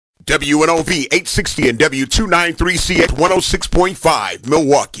WNOV 860 and W293C at 106.5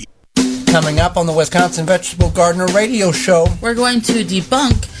 Milwaukee. Coming up on the Wisconsin Vegetable Gardener Radio Show, we're going to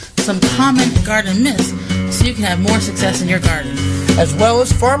debunk some common garden myths so you can have more success in your garden. As well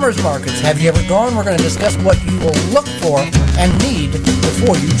as farmers markets. Have you ever gone? We're going to discuss what you will look for and need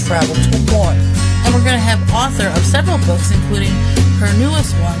before you travel to one. And we're going to have author of several books, including her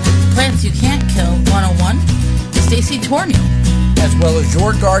newest one, Plants You Can't Kill 101, Stacy Tornio. As well as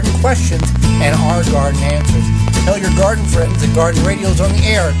your garden questions and our garden answers. Tell your garden friends that Garden Radio's on the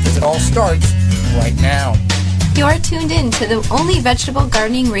air because it all starts right now. You're tuned in to the only vegetable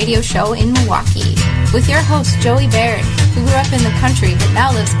gardening radio show in Milwaukee with your host, Joey Baird, who grew up in the country but now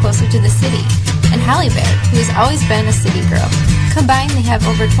lives closer to the city, and Hallie Baird, who has always been a city girl. Combined, they have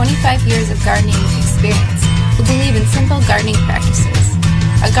over 25 years of gardening experience who believe in simple gardening practices.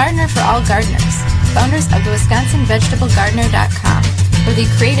 A gardener for all gardeners, founders of the WisconsinVegetableGardener.com, where they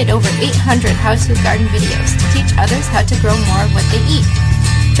created over 800 how-to garden videos to teach others how to grow more of what they eat.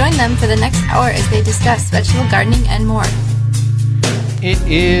 Join them for the next hour as they discuss vegetable gardening and more. It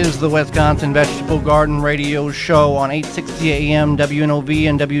is the Wisconsin Vegetable Garden Radio Show on 860 AM WNOV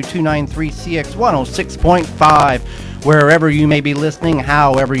and W293CX 106.5. Wherever you may be listening,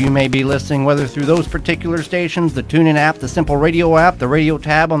 however you may be listening, whether through those particular stations, the TuneIn app, the Simple Radio app, the radio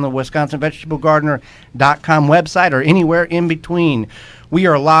tab on the WisconsinVegetableGardener.com website, or anywhere in between. We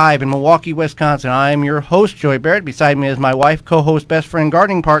are live in Milwaukee, Wisconsin. I am your host, Joey Baird. Beside me is my wife, co-host, best friend,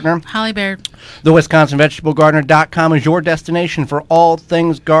 gardening partner, Hallie Baird. The WisconsinVegetableGardener.com is your destination for all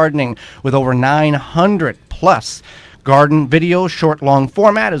things gardening, with over 900 plus garden videos, short, long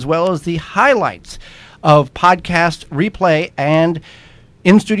format, as well as the highlights of podcast replay and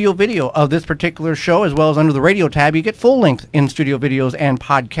in-studio video of this particular show, as well as under the radio tab, you get full-length in-studio videos and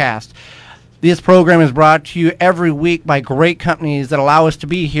podcasts. This program is brought to you every week by great companies that allow us to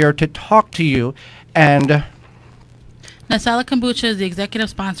be here to talk to you. And Nasala Kombucha is the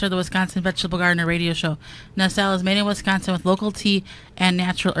executive sponsor of the Wisconsin Vegetable Gardener Radio Show. Nasala is made in Wisconsin with local tea and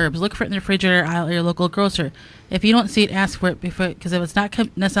natural herbs. Look for it in the refrigerator aisle at your local grocer. If you don't see it, ask for it, because if it's not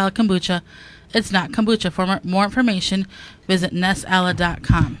Nasala Kombucha, it's not kombucha. For more information, visit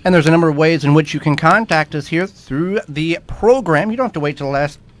Nesala.com. And there's a number of ways in which you can contact us here through the program. You don't have to wait till the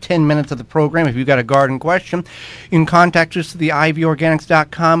last 10 minutes of the program if you've got a garden question. You can contact us through the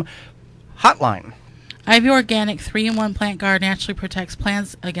ivorganics.com hotline. Ivy Organic 3-in-1 plant guard naturally protects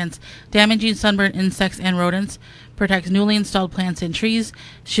plants against damaging sunburn insects and rodents, protects newly installed plants and trees,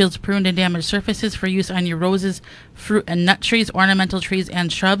 shields pruned and damaged surfaces for use on your roses, fruit and nut trees, ornamental trees,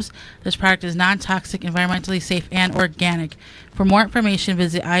 and shrubs. This product is non-toxic, environmentally safe, and organic. For more information,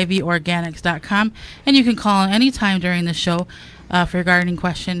 visit ivorganics.com, and you can call any time during the show for your gardening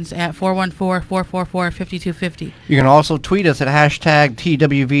questions at 414-444-5250. You can also tweet us at hashtag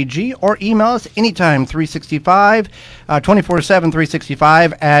TWVG or email us anytime 365, 24/7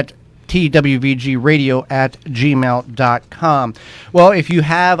 365 at twvgradio@gmail.com. Well, if you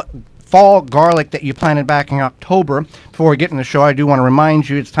have fall garlic that you planted back in October, before we get in the show, I do want to remind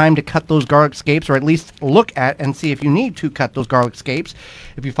you it's time to cut those garlic scapes, or at least look at and see if you need to cut those garlic scapes.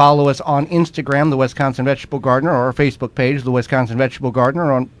 If you follow us on Instagram, the Wisconsin Vegetable Gardener, or our Facebook page, the Wisconsin Vegetable Gardener,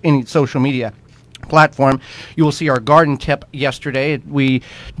 or on any social media platform, you will see our garden tip yesterday. We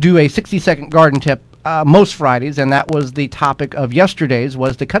do a 60-second garden tip most Fridays, and that was the topic of yesterday's,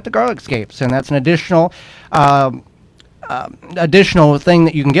 was to cut the garlic scapes, and that's an additional thing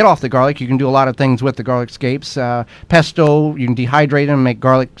that you can get off the garlic. You can do a lot of things with the garlic scapes. Pesto, you can dehydrate them, make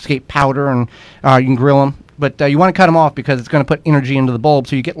garlic scape powder, and you can grill them. But you want to cut them off because it's going to put energy into the bulb,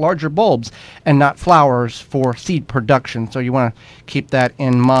 so you get larger bulbs and not flowers for seed production. So you want to keep that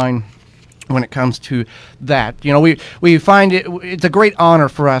in mind when it comes to that. You know, we find it's a great honor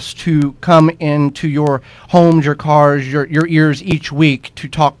for us to come into your homes, your cars, your ears each week to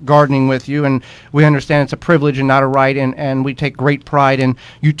talk gardening with you, and we understand it's a privilege and not a right, and we take great pride in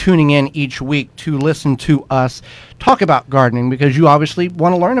you tuning in each week to listen to us talk about gardening, because you obviously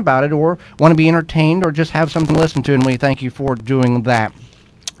want to learn about it or want to be entertained or just have something to listen to, and we thank you for doing that.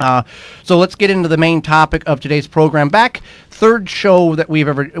 So let's get into the main topic of today's program. Back third show that we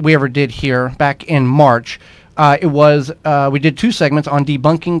ever did here back in March. We did two segments on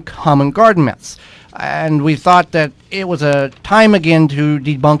debunking common garden myths, and we thought that it was a time again to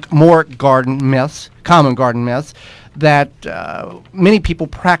debunk more common garden myths that many people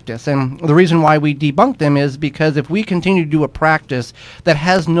practice. And the reason why we debunk them is because if we continue to do a practice that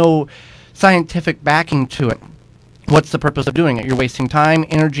has no scientific backing to it, what's the purpose of doing it? You're wasting time,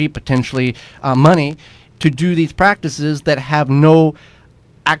 energy, potentially money to do these practices that have no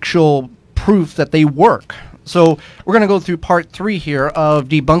actual proof that they work. So we're going to go through part 3 here of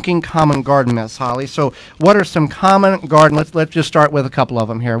debunking common garden myths, Holly. So what are some common garden? Let's just start with a couple of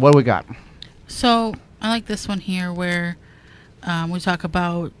them here. What do we got? So I like this one here where we talk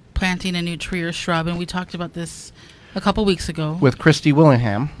about planting a new tree or shrub, and we talked about this a couple weeks ago With Christy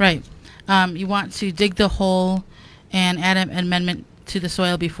Willingham. Right. You want to dig the hole and add an amendment to the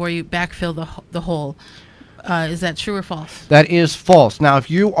soil before you backfill the hole. Is that true or false? That is false. Now, if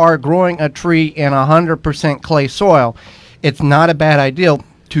you are growing a tree in 100% clay soil, it's not a bad idea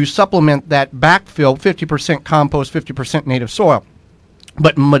to supplement that backfill 50% compost, 50% native soil.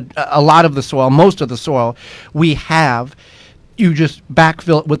 But a lot of the soil, most of the soil we have, you just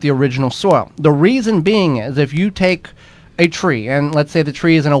backfill it with the original soil. The reason being is if you take a tree, and let's say the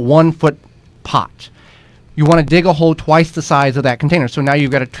tree is in a 1-foot pot, you want to dig a hole twice the size of that container. So now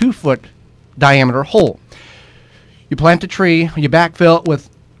you've got a 2-foot diameter hole. You plant the tree, you backfill it with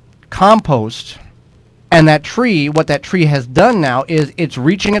compost, and that tree, what that tree has done now is it's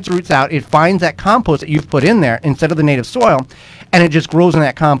reaching its roots out. It finds that compost that you've put in there instead of the native soil, and it just grows in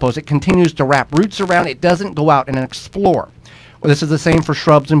that compost. It continues to wrap roots around. It doesn't go out and explore. Well, this is the same for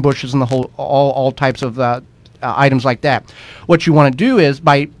shrubs and bushes and the whole all types of items like that. What you want to do is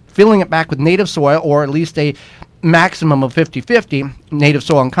by filling it back with native soil, or at least a maximum of 50-50 native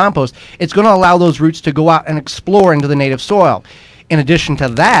soil and compost, it's going to allow those roots to go out and explore into the native soil. In addition to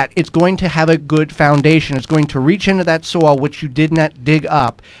that, it's going to have a good foundation. It's going to reach into that soil which you did not dig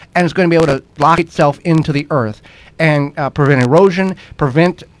up, and it's going to be able to lock itself into the earth and prevent erosion,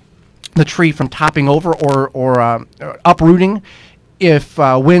 prevent the tree from topping over or uprooting if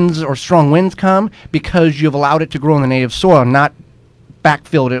winds or strong winds come, because you've allowed it to grow in the native soil, not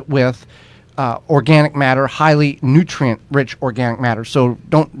backfilled it with organic matter, highly nutrient-rich organic matter. So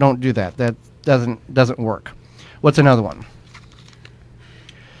don't do that. That doesn't work. What's another one?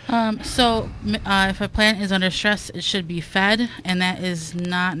 If a plant is under stress, it should be fed, and that is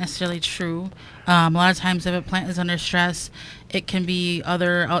not necessarily true. A lot of times, if a plant is under stress, it can be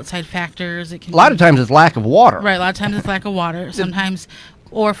other outside factors. It can a lot of times it's lack of water. Right. A lot of times it's lack of water. Sometimes,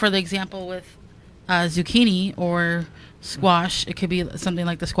 or for the example with zucchini or squash, it could be something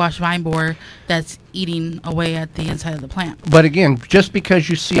like the squash vine borer that's eating away at the inside of the plant. But again, just because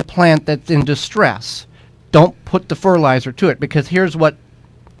you see a plant that's in distress, don't put the fertilizer to it, because here's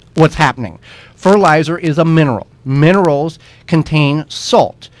what's happening. Fertilizer is a mineral. Minerals contain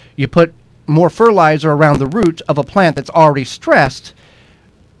salt. You put more fertilizer around the roots of a plant that's already stressed,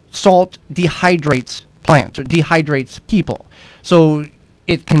 salt dehydrates plants or dehydrates people. So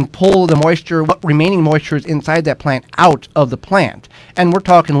it can pull the moisture, what remaining moisture is inside that plant, out of the plant. And we're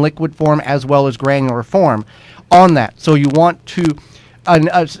talking liquid form as well as granular form on that. So you want to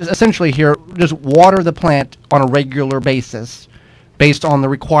essentially here just water the plant on a regular basis based on the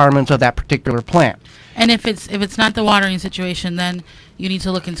requirements of that particular plant. And if it's not the watering situation, then you need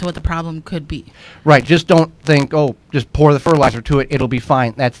to look into what the problem could be. Right. Just don't think, oh, just pour the fertilizer to it, it'll be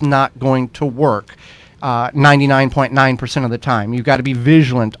fine. That's not going to work 99.9% of the time. You've got to be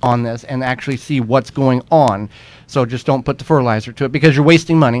vigilant on this and actually see what's going on. So just don't put the fertilizer to it, because you're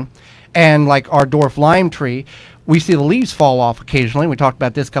wasting money. And like our dwarf lime tree, we see the leaves fall off occasionally. We talked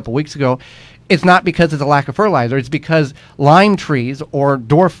about this a couple weeks ago. It's not because it's a lack of fertilizer. It's because lime trees or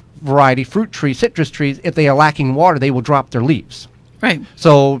dwarf variety fruit trees, citrus trees, if they are lacking water, they will drop their leaves. Right.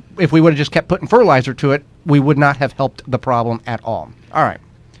 So if we would have just kept putting fertilizer to it, we would not have helped the problem at all. All right.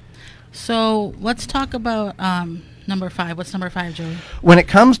 So let's talk about number 5. What's number 5, Joey? When it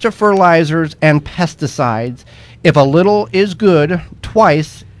comes to fertilizers and pesticides, if a little is good,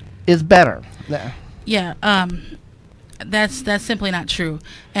 twice is better. Yeah. That's simply not true,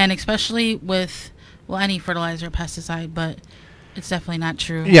 and especially with any fertilizer or pesticide, but it's definitely not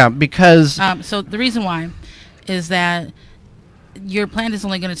true. Yeah, because so the reason why is that your plant is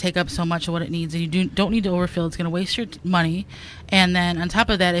only going to take up so much of what it needs, and you don't need to overfill. It's going to waste your money, and then on top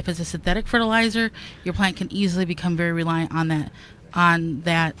of that, if it's a synthetic fertilizer, your plant can easily become very reliant on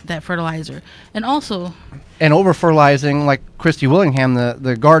that fertilizer. And also, and over fertilizing, like Christy Willingham,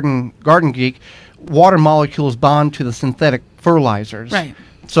 the garden geek, water molecules bond to the synthetic fertilizers. Right.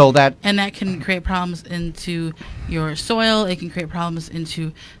 So that can create problems into your soil. It can create problems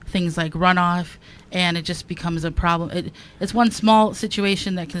into things like runoff, and it just becomes a problem. It's one small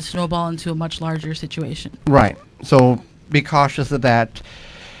situation that can snowball into a much larger situation. Right. So be cautious of that.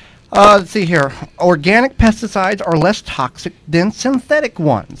 Let's see here. Organic pesticides are less toxic than synthetic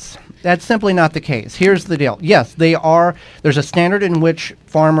ones. That's simply not the case. Here's the deal. Yes, they are. There's a standard in which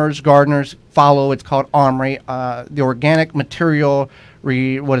farmers, gardeners follow. It's called OMRI, the Organic Material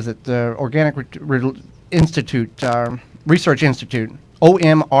the Organic Institute, Research Institute,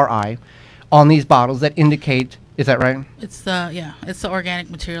 OMRI. on these bottles that indicate. Is that right? It's the Organic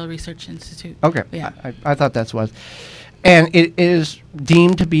Material Research Institute. Okay. Yeah. I thought that was. And it is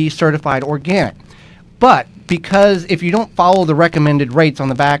deemed to be certified organic. But because if you don't follow the recommended rates on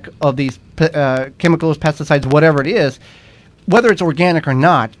the back of these chemicals, pesticides, whatever it is, whether it's organic or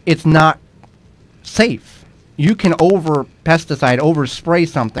not, it's not safe. You can overspray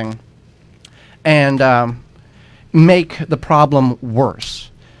something, and make the problem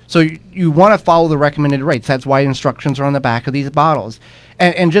worse. So you want to follow the recommended rates. That's why instructions are on the back of these bottles.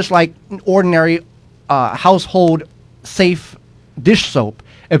 And just like ordinary household safe dish soap,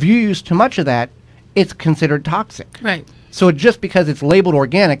 if you use too much of that, it's considered toxic. Right. So just because it's labeled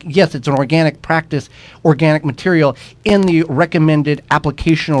organic, yes, it's an organic practice, organic material in the recommended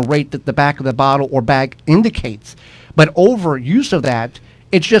applicational rate that the back of the bottle or bag indicates. But overuse of that,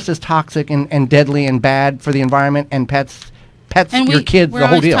 it's just as toxic and deadly and bad for the environment and pets, And your kids, the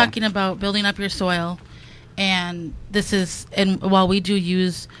whole deal. We're always talking about building up your soil, and while we do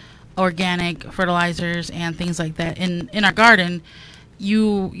use organic fertilizers and things like that in our garden,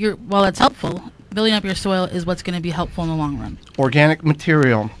 while it's helpful, building up your soil is what's going to be helpful in the long run. Organic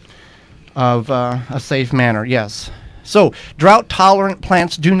Material of a safe manner, yes. So, drought-tolerant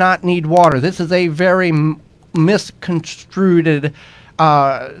plants do not need water. This is a very misconstrued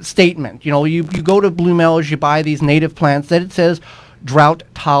statement. You know, you go to Blue Mellows, you buy these native plants that it says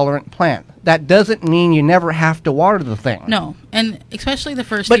drought-tolerant plant. That doesn't mean you never have to water the thing. No, and especially the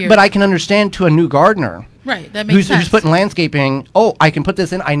first year. But I can understand to a new gardener. Right, that makes sense. Who's putting landscaping, I can put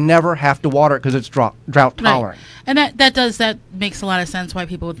this in, I never have to water it because it's drought tolerant. Right. And that makes a lot of sense why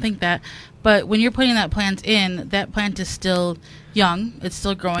people would think that. But when you're putting that plant in, that plant is still young, it's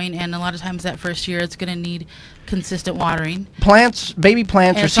still growing, and a lot of times that first year it's going to need consistent watering. Baby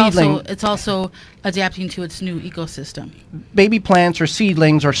plants or seedlings. It's also adapting to its new ecosystem. Baby plants or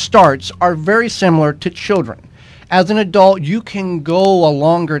seedlings or starts are very similar to children. As an adult, you can go a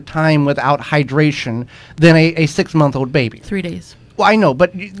longer time without hydration than a 6-month-old baby. 3 days. Well, I know,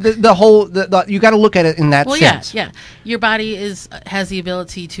 but you got to look at it in that sense. Yeah. Your body has the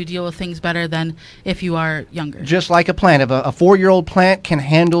ability to deal with things better than if you are younger. Just like a plant. If a 4-year-old plant can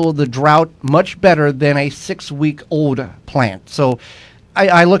handle the drought much better than a 6-week-old plant. So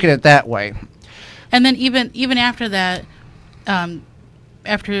I look at it that way. And then even after that,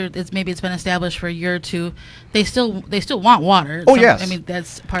 after it's been established for a year or two, they still want water. Yes. I mean,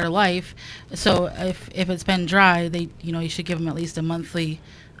 that's part of life. So if it's been dry, you should give them at least a monthly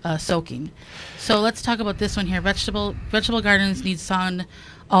soaking. So let's talk about this one here. Vegetable gardens need sun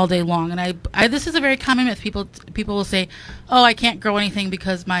all day long, and this is a very common myth. People will say, "Oh, I can't grow anything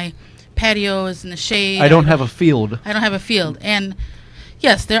because my patio is in the shade. I don't have a field." And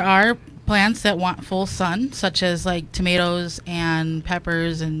yes, there are plants that want full sun, such as like tomatoes and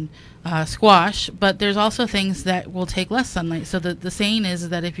peppers and squash, but there's also things that will take less sunlight. So the saying is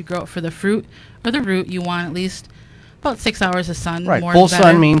that if you grow it for the fruit or the root, you want at least about 6 hours of sun. Right, more full better.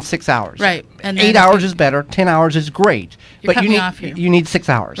 Sun means 6 hours. Right, and 8 hours is better. 10 hours is great, but you need 6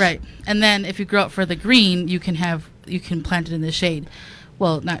 hours. Right, and then if you grow it for the green, you can plant it in the shade.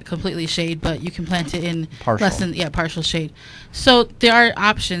 Well, not completely shade, but you can plant it in partial shade. So there are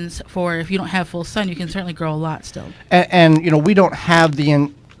options for if you don't have full sun, you can certainly grow a lot still. And we don't have the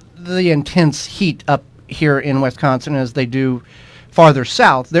intense heat up here in Wisconsin as they do farther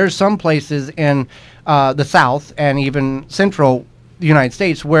south. There's some places in the south and even central United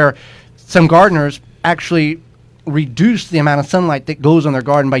States where some gardeners actually reduce the amount of sunlight that goes on their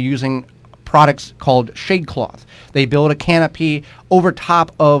garden by using products called shade cloth. They build a canopy over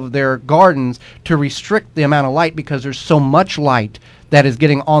top of their gardens to restrict the amount of light because there's so much light that is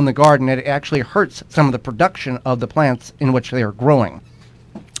getting on the garden that it actually hurts some of the production of the plants in which they are growing.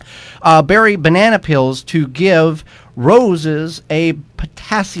 Berry banana peels to give roses a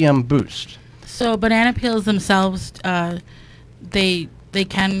potassium boost. So banana peels themselves, they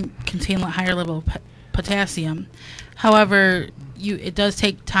can contain a higher level of potassium. However, it does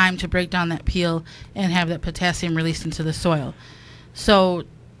take time to break down that peel and have that potassium released into the soil. So,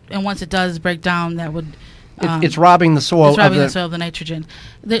 and once it does break down, that would it's robbing the soil. The soil of the nitrogen.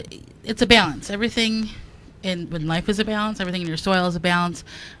 It's a balance. Everything when life is a balance. Everything in your soil is a balance.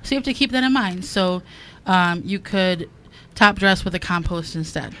 So you have to keep that in mind. So you could top dress with a compost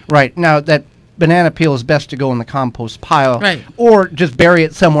instead. Right. Now that banana peel is best to go in the compost pile. Right. Or just bury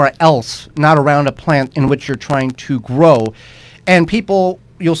it somewhere else, not around a plant in which you're trying to grow. And people,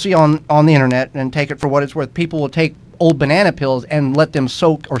 you'll see on the internet, and take it for what it's worth, people will take old banana peels and let them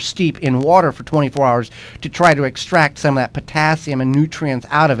soak or steep in water for 24 hours to try to extract some of that potassium and nutrients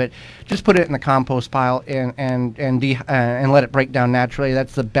out of it. Just put it in the compost pile and let it break down naturally.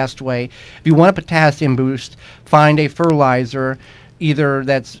 That's the best way. If you want a potassium boost, find a fertilizer, either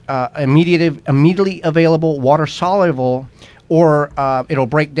that's immediately available, water soluble, or it'll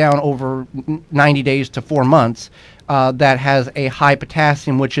break down over 90 days to 4 months, that has a high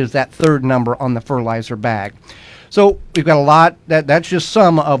potassium, which is that third number on the fertilizer bag. So we've got a lot. That's just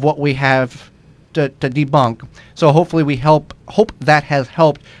some of what we have to debunk. So hopefully hope that has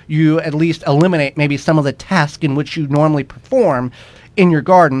helped you at least eliminate maybe some of the tasks in which you normally perform in your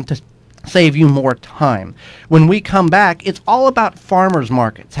garden to save you more time. When we come back, it's all about farmers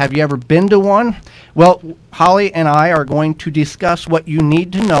markets. Have you ever been to one? Well, Holly and I are going to discuss what you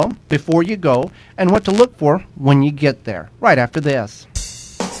need to know before you go and what to look for when you get there, right after this.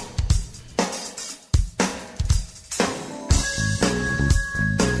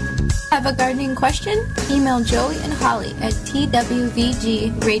 Have a gardening question? Email Joey and Holly at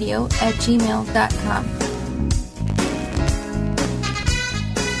twvgradio@gmail.com.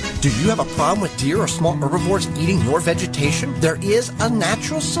 Do you have a problem with deer or small herbivores eating your vegetation? There is a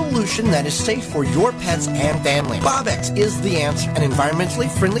natural solution that is safe for your pets and family. Bovex is the answer. An environmentally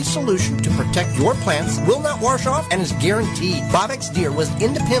friendly solution to protect your plants, will not wash off, and is guaranteed. Bovex Deer was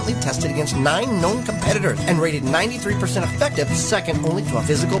independently tested against 9 known competitors and rated 93% effective, second only to a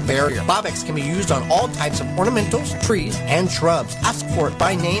physical barrier. Bovex can be used on all types of ornamentals, trees, and shrubs. Ask for it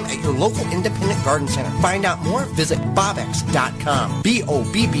by name at your local independent garden center. Find out more, visit bovex.com.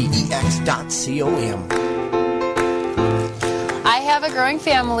 BOBBEX.com. I have a growing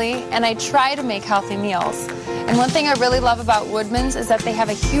family, and I try to make healthy meals. And one thing I really love about Woodman's is that they have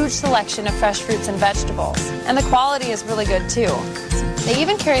a huge selection of fresh fruits and vegetables. And the quality is really good too. They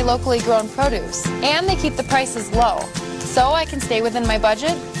even carry locally grown produce, and they keep the prices low. So I can stay within my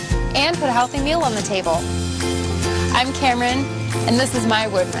budget and put a healthy meal on the table. I'm Cameron, and this is my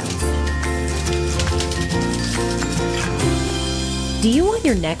Woodman's. Do you want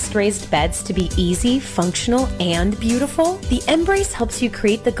your next raised beds to be easy, functional, and beautiful? The Embrace helps you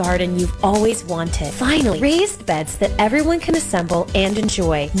create the garden you've always wanted. Finally, raised beds that everyone can assemble and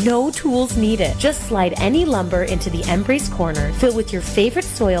enjoy. No tools needed. Just slide any lumber into the Embrace corner, fill with your favorite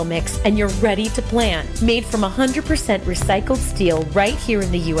soil mix, and you're ready to plant. Made from 100% recycled steel right here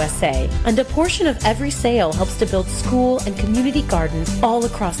in the USA. And a portion of every sale helps to build school and community gardens all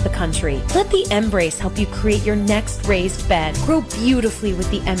across the country. Let the Embrace help you create your next raised bed. Grow beautifully with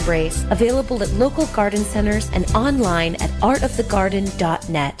the Embrace. Available at local garden centers and online at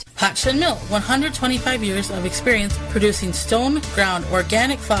artofthegarden.net. Hotchin Mill, 125 years of experience producing stone ground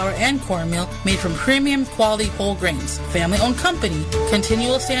organic flour and cornmeal made from premium quality whole grains. Family-owned company,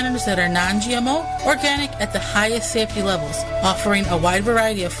 continual standards that are non-GMO, organic at the highest safety levels, offering a wide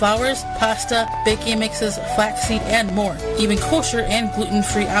variety of flours, pasta, baking mixes, flaxseed, and more. Even kosher and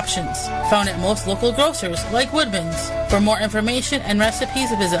gluten-free options. Found at most local grocers like Woodman's. For more information and recipes,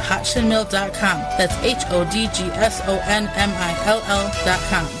 visit hotchinmill.com. That's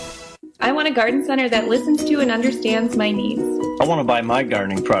HODGSONMILL.com. I want a garden center that listens to and understands my needs. I want to buy my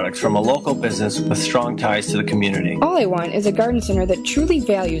gardening products from a local business with strong ties to the community. All I want is a garden center that truly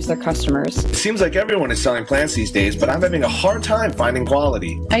values their customers. It seems like everyone is selling plants these days, but I'm having a hard time finding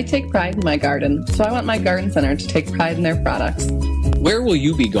quality. I take pride in my garden, so I want my garden center to take pride in their products. Where will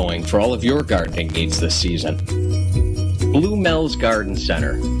you be going for all of your gardening needs this season? Blue Mel's Garden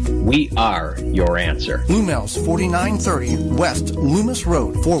Center. We are your answer. Blue Mel's, 4930 West Loomis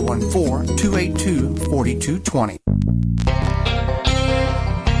Road, 414-282-4220.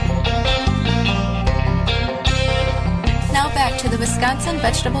 Now back to the Wisconsin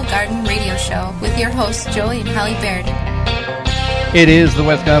Vegetable Garden Radio Show with your hosts, Joey and Holly Baird. It is the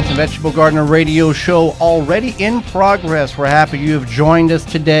Wisconsin Vegetable Gardener Radio Show, already in progress. We're happy you have joined us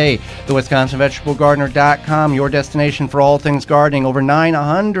today. The WisconsinVegetableGardener.com, your destination for all things gardening. Over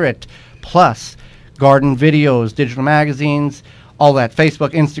 900 plus garden videos, digital magazines, all that. Facebook,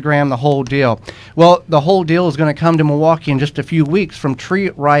 Instagram, the whole deal. Well, the whole deal is going to come to Milwaukee in just a few weeks from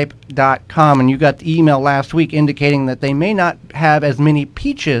TreeRipe.com. And you got the email last week indicating that they may not have as many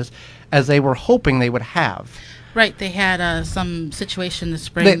peaches as they were hoping they would have. Right, they had some situation this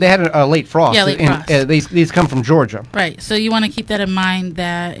spring. They had a late frost. Yeah, late frost. These come from Georgia. Right, so you want to keep that in mind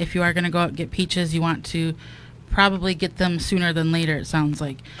that if you are going to go out and get peaches, you want to probably get them sooner than later, it sounds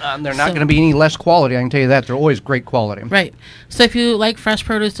like. They're not going to be any less quality, I can tell you that. They're always great quality. Right. So if you like fresh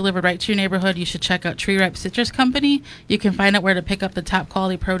produce delivered right to your neighborhood, you should check out Tree Ripe Citrus Company. You can find out where to pick up the top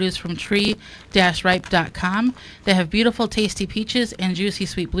quality produce from tree-ripe.com. They have beautiful, tasty peaches and juicy,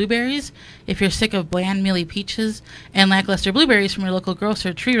 sweet blueberries. If you're sick of bland, mealy peaches and lackluster blueberries from your local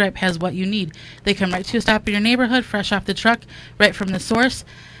grocer, Tree Ripe has what you need. They come right to a stop in your neighborhood, fresh off the truck, right from the source.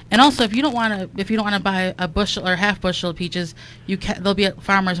 And also, if you don't want to buy a bushel or half bushel of peaches, they'll be at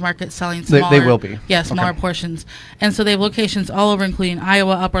farmers markets selling smaller. They will be. Yeah, smaller portions. And so they have locations all over, including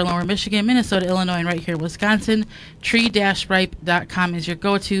Iowa, Upper and Lower Michigan, Minnesota, Illinois, and right here, Wisconsin. Tree-ripe.com is your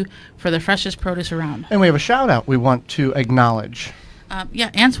go-to for the freshest produce around. And we have a shout out we want to acknowledge.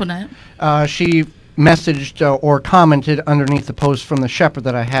 Antoinette. She messaged or commented underneath the post from the shepherd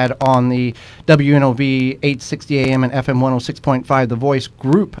that I had on the WNOV 860 AM and FM 106.5 The Voice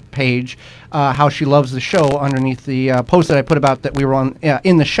group page, how she loves the show underneath the post that I put about that we were on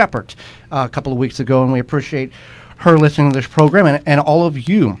in the shepherd a couple of weeks ago, and we appreciate her listening to this program and all of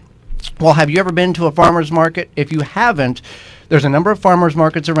you. Well, have you ever been to a farmer's market? If you haven't, there's a number of farmers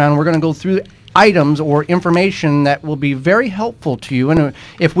markets around. We're going to go through items or information that will be very helpful to you. And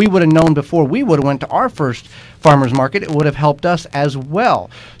if we would have known before we would have went to our first farmers market, it would have helped us as well.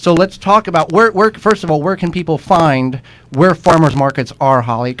 So let's talk about where first of all, where can people find where farmers markets are,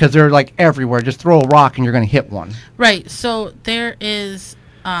 Holly? Because they're like everywhere. Just throw a rock and you're going to hit one. Right. So there is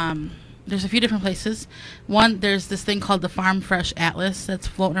there's a few different places. One, there's this thing called the Farm Fresh Atlas that's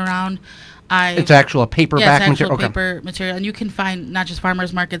floating around. It's actual paperback material. Paper material, and you can find not just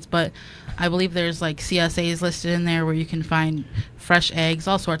farmers markets, but I believe there's like CSAs listed in there where you can find fresh eggs,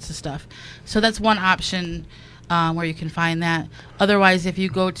 all sorts of stuff. So that's one option where you can find that. Otherwise, if you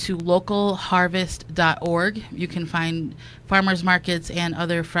go to localharvest.org, you can find farmers markets and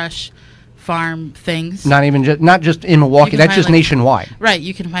other fresh farm things. Not just in Milwaukee. That's just nationwide. Right.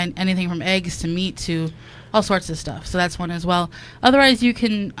 You can find anything from eggs to meat to all sorts of stuff. So that's one as well. Otherwise, you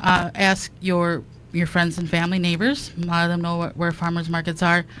can ask your friends and family, neighbors, let them know where farmers markets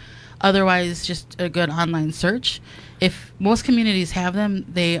are. Otherwise, just a good online search. If most communities have them,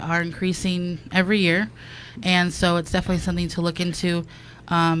 they are increasing every year, and so it's definitely something to look into.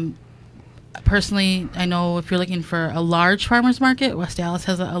 Personally, I know if you're looking for a large farmers market, West Dallas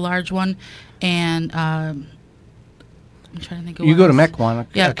has a large one, and I'm trying to think of you go to Mequon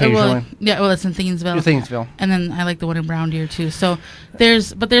occasionally. Well, it's in Thiensville. Thiensville. And then I like the one in Brown Deer too. So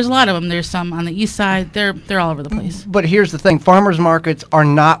there's a lot of them. There's some on the east side. They're all over the place. But here's the thing: farmers markets are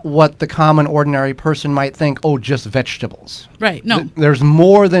not what the common ordinary person might think. Oh, just vegetables. Right. No. There's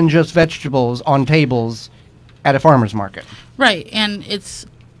more than just vegetables on tables at a farmers market. Right, and it's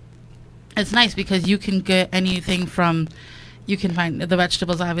nice because you can get anything from. You can find the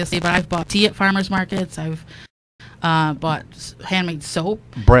vegetables, obviously, but I've bought tea at farmers markets. I've bought handmade soap,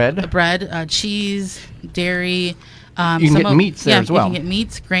 bread, cheese, dairy. You can get meats there as well. You can get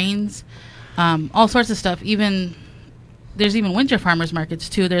meats, grains, all sorts of stuff. There's even winter farmers markets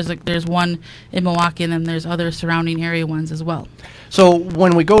too. There's one in Milwaukee, and then there's other surrounding area ones as well. So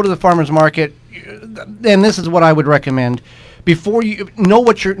when we go to the farmers market, and this is what I would recommend, before you know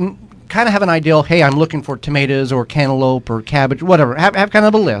what you're kind of have an idea. Hey, I'm looking for tomatoes or cantaloupe or cabbage, whatever. Have kind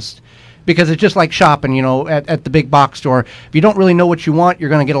of a list. Because it's just like shopping, at the big box store. If you don't really know what you want, you're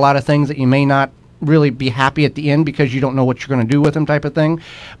going to get a lot of things that you may not really be happy at the end because you don't know what you're going to do with them type of thing.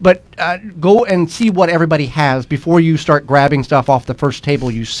 But go and see what everybody has before you start grabbing stuff off the first table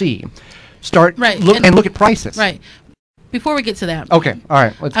you see. Look at prices. Right. Before we get to that. Okay. All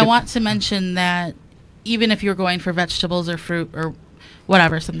right. I want to mention that even if you're going for vegetables or fruit or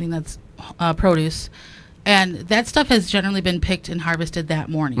whatever, something that's produce, and that stuff has generally been picked and harvested that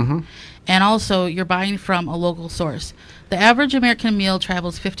morning. Mm-hmm. And also, you're buying from a local source. The average American meal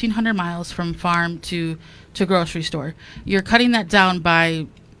travels 1,500 miles from farm to grocery store. You're cutting that down by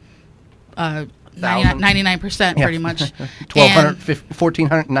 99% pretty much.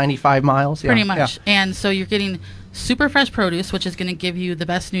 1,495 miles? Pretty much. Yeah. And so you're getting super fresh produce, which is going to give you the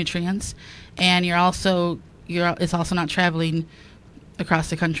best nutrients. And it's also not traveling across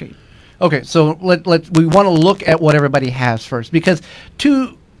the country. Okay, so we want to look at what everybody has first, because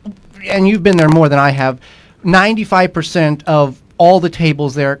and you've been there more than I have, 95% of all the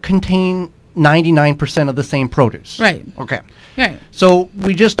tables there contain 99% of the same produce. Right. Okay. Right. So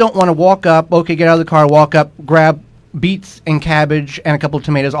we just don't want to walk up, get out of the car, walk up, grab beets and cabbage and a couple of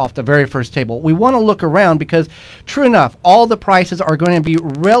tomatoes off the very first table. We want to look around because, true enough, all the prices are going to be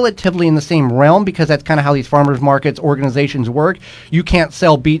relatively in the same realm because that's kind of how these farmers markets organizations work. You can't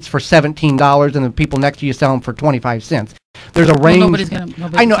sell beets for $17 and the people next to you sell them for 25 cents. there's a range.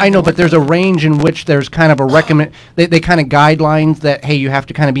 I know, but there's a range in which there's kind of a recommend. They kind of guidelines that, hey, you have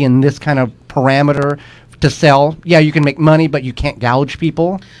to kind of be in this kind of parameter to sell. Yeah, you can make money, but you can't gouge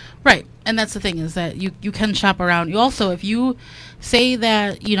people. Right. And that's the thing, is that you can shop around. You also, if you say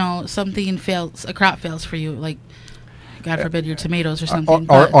that, something fails, a crop fails for you, like, God forbid, your tomatoes or something.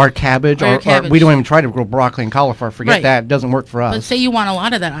 Or cabbage. Or we don't even try to grow broccoli and cauliflower. Forget that. It doesn't work for us. But say you want a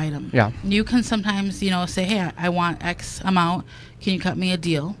lot of that item. Yeah. You can sometimes, say, hey, I want X amount. Can you cut me a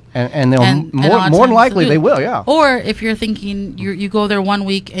deal? And they'll more than likely they will, yeah. Or if you're thinking you go there 1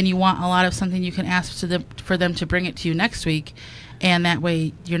 week and you want a lot of something, you can ask for them to bring it to you next week. And that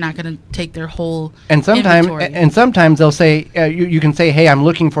way, you're not going to take their whole inventory. And sometimes they'll say, you can say, hey, I'm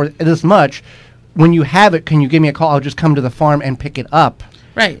looking for this much. When you have it, can you give me a call? I'll just come to the farm and pick it up.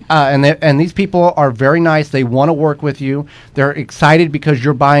 Right. And these people are very nice. They want to work with you. They're excited because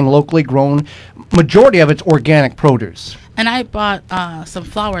you're buying locally grown. Majority of it's organic produce. And I bought some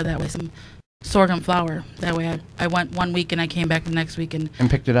flour that way, some sorghum flour. That way I went 1 week and I came back the next week and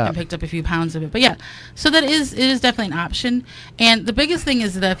picked it up. And picked up a few pounds of it. But yeah, so it is definitely an option. And the biggest thing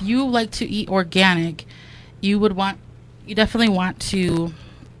is that if you like to eat organic, you definitely want to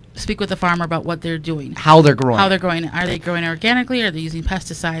speak with the farmer about what they're doing. How they're growing. Are they growing organically? Are they using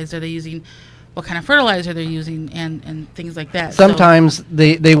pesticides? Are they using what kind of fertilizer they're using and things like that? Sometimes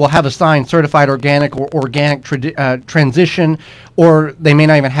they will have a sign, certified organic or organic transition, or they may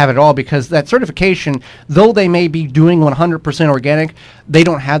not even have it all, because that certification, though they may be doing 100% organic, they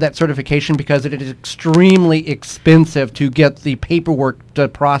don't have that certification because it is extremely expensive to get the paperwork to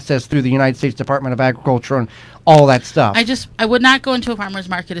process through the United States Department of Agriculture and all that stuff. I would not go into a farmer's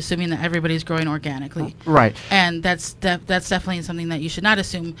market assuming that everybody's growing organically. Right. And that's definitely something that you should not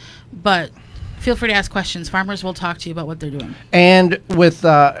assume. But feel free to ask questions. Farmers will talk to you about what they're doing. And with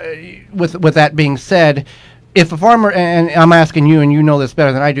that being said, if a farmer, and I'm asking you, and you know this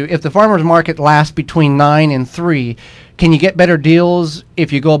better than I do, if the farmer's market lasts between 9 and 3, can you get better deals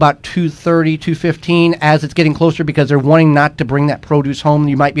if you go about 2:30, 2:15 as it's getting closer because they're wanting not to bring that produce home?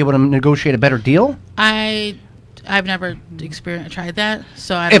 You might be able to negotiate a better deal? I've never tried that.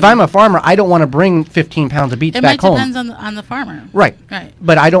 So if I'm a farmer, I don't want to bring 15 pounds of beets back home. It depends on the farmer. Right.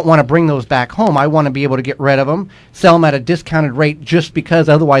 But I don't want to bring those back home. I want to be able to get rid of them, sell them at a discounted rate, just because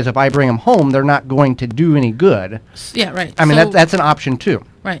otherwise if I bring them home, they're not going to do any good. Yeah, right. I mean, that's an option too.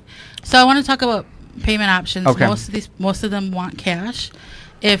 Right. So I want to talk about payment options. Okay. Most of them want cash.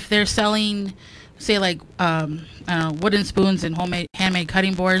 If they're selling, say, like wooden spoons and handmade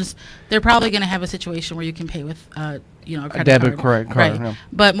cutting boards, they're probably going to have a situation where you can pay with a debit card. Right. Yeah.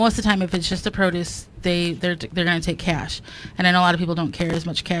 But most of the time, if it's just the produce, they're going to take cash. And I know a lot of people don't carry as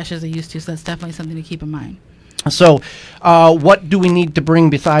much cash as they used to, so that's definitely something to keep in mind. So, what do we need to bring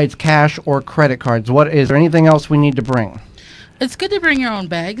besides cash or credit cards? Is there anything else we need to bring? It's good to bring your own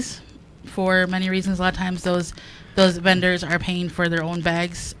bags for many reasons. A lot of times those vendors are paying for their own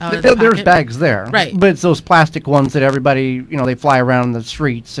bags. There's bags there, right? But it's those plastic ones that everybody, they fly around the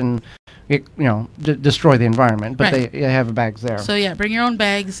streets and, destroy the environment. But right. they have bags there. So yeah, bring your own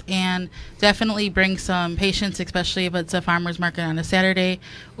bags and definitely bring some patience, especially if it's a farmer's market on a Saturday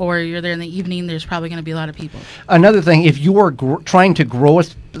or you're there in the evening. There's probably going to be a lot of people. Another thing, if you are trying to grow a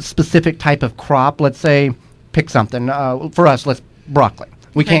specific type of crop, let's say, pick something. For us, broccoli.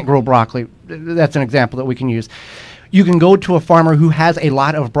 We can't grow broccoli. That's an example that we can use. You can go to a farmer who has a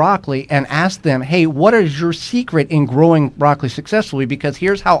lot of broccoli and ask them, hey, what is your secret in growing broccoli successfully? Because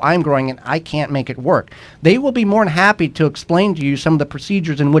here's how I'm growing it. I can't make it work. They will be more than happy to explain to you some of the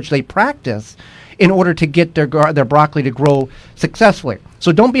procedures in which they practice in order to get their broccoli to grow successfully.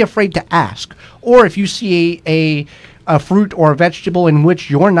 So don't be afraid to ask. Or if you see a fruit or a vegetable in which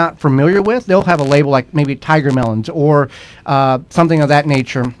you're not familiar with, they'll have a label like maybe tiger melons or something of that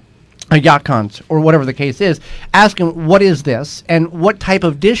nature, yakons, or whatever the case is. Ask them, what is this, and what type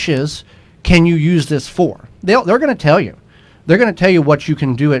of dishes can you use this for? They're going to tell you. They're going to tell you what you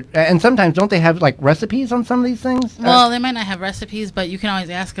can do it. And sometimes, don't they have like recipes on some of these things? Well, they might not have recipes, but you can always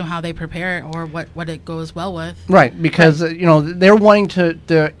ask them how they prepare it or what it goes well with. Right, because they're wanting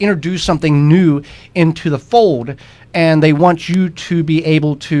to introduce something new into the fold, and they want you to be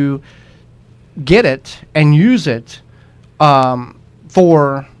able to get it and use it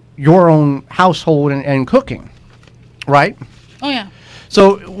for your own household and cooking, right? Oh, yeah.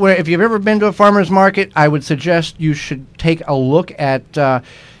 So if you've ever been to a farmer's market, I would suggest you should take a look at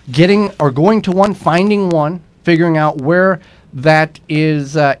going to one, finding one, figuring out where that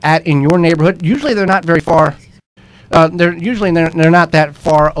is at in your neighborhood. Usually they're not very far. They're not that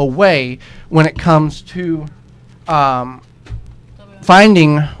far away when it comes to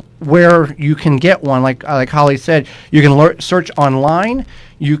finding where you can get one. Like Holly said, you can search online.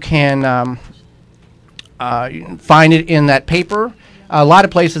 You can find it in that paper. A lot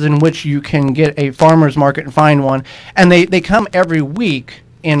of places in which you can get a farmer's market and find one, and they come every week,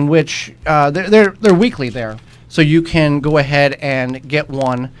 in which they're weekly there, so you can go ahead and get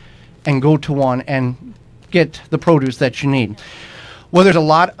one, and go to one and get the produce that you need. Well, there's a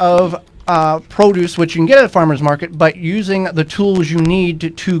lot of produce which you can get at a farmer's market, but using the tools you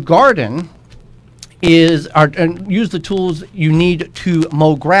need to garden and use the tools you need to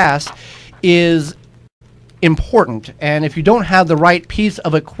mow grass is important. And if you don't have the right piece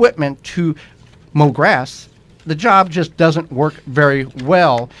of equipment to mow grass, the job just doesn't work very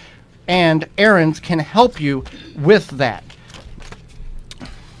well. And Aaron's can help you with that.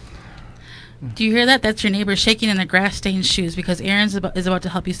 Do you hear that? That's your neighbor shaking in their grass-stained shoes because Aaron's is about to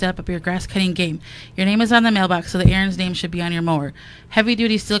help you set up your grass-cutting game. Your name is on the mailbox, so that Aaron's name should be on your mower.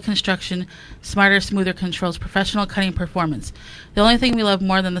 Heavy-duty steel construction, smarter, smoother controls, professional cutting performance. The only thing we love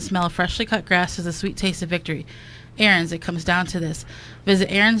more than the smell of freshly cut grass is the sweet taste of victory. Aaron's, it comes down to this.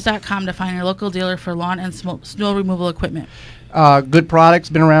 Visit aarons.com to find your local dealer for lawn and snow removal equipment. Good products,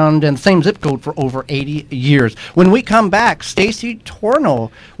 been around in the same zip code for over 80 years. When we come back, Stacy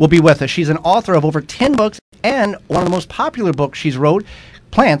Tornio will be with us. She's an author of over 10 books, and one of the most popular books she's wrote,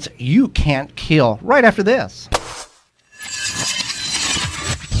 Plants You Can't Kill, right after this.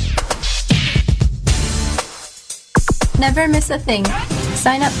 Never miss a thing.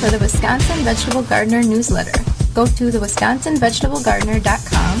 Sign up for the Wisconsin Vegetable Gardener newsletter. Go to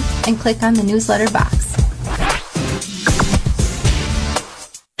thewisconsinvegetablegardener.com and click on the newsletter box.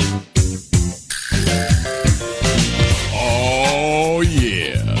 Oh,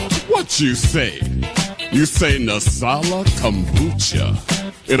 yeah. What you say? You say Nasala Kombucha.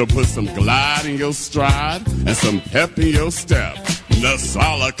 It'll put some glide in your stride and some pep in your step.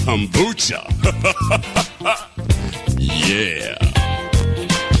 Nasala Kombucha. Yeah.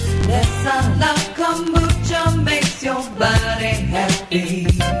 Nasala Kombucha makes your body happy.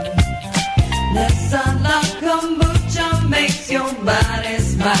 Nasala Kombucha makes your body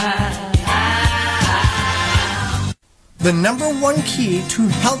smile. The number one key to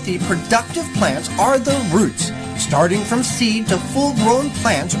healthy, productive plants are the roots. Starting from seed to full-grown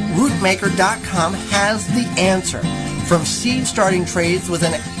plants, rootmaker.com has the answer. From seed starting trays with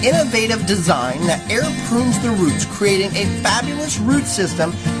an innovative design that air prunes the roots, creating a fabulous root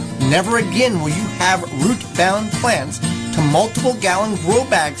system, never again will you have root-bound plants, to multiple gallon grow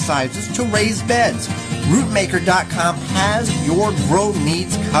bag sizes to raised beds. Rootmaker.com has your grow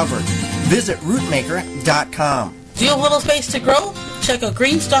needs covered. Visit rootmaker.com. Do you have a little space to grow? Check out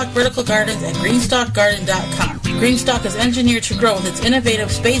Greenstock Vertical Gardens at greenstockgarden.com. Greenstock is engineered to grow with its innovative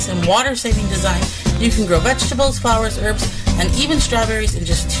space and water-saving design. You can grow vegetables, flowers, herbs, and even strawberries in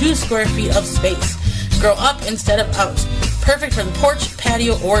just 2 square feet of space. Grow up instead of out. Perfect for the porch,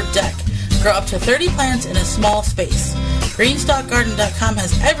 patio, or deck. Grow up to 30 plants in a small space. Greenstockgarden.com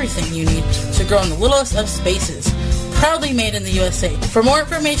has everything you need to grow in the littlest of spaces. Proudly made in the USA. For more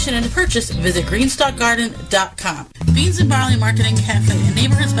information and to purchase, visit greenstockgarden.com. Beans and Barley Market and Cafe, a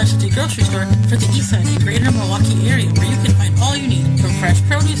neighborhood specialty grocery store for the east side and greater Milwaukee area, where you can find all you need, from fresh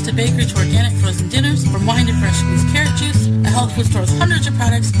produce to bakery to organic frozen dinners, from wine to fresh squeezed carrot juice. A health food store with hundreds of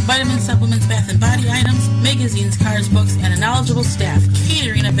products, vitamins, supplements, bath and body items, magazines, cards, books, and a knowledgeable staff.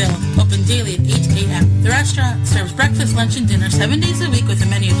 Catering available, open daily at 8 a.m. The restaurant serves breakfast, lunch, and dinner 7 days a week with a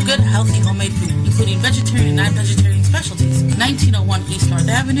menu of good, healthy, homemade food, including vegetarian and non-vegetarian specialties. 1901 East North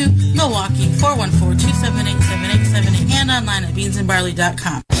Avenue, Milwaukee, 414-278-7878, and online at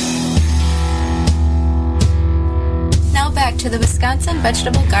beansandbarley.com. Now back to the Wisconsin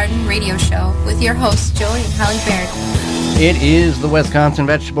Vegetable Garden Radio Show with your hosts, Joey and Holly Baird. It is the Wisconsin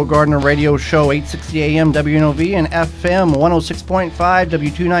Vegetable Gardener Radio Show, 860 AM WNOV and FM 106.5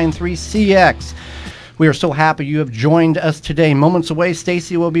 W293CX. We are so happy you have joined us today. Moments away,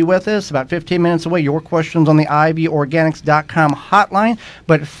 Stacy will be with us. About 15 minutes away, your questions on the ivorganics.com hotline.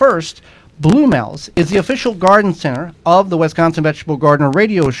 But first, Bluemel's is the official garden center of the Wisconsin Vegetable Gardener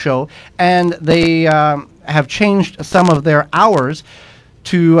Radio Show, and they have changed some of their hours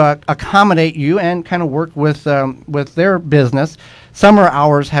to accommodate you and kind of work with their business. Summer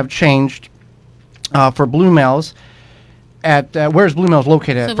hours have changed for Bluemel's. At where's Blue Mills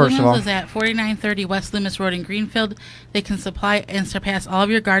located at, So first Blue of all? Mills is at 4930 West Loomis Road in Greenfield. They can supply and surpass all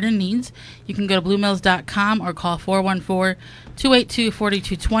of your garden needs. You can go to bluemills.com or call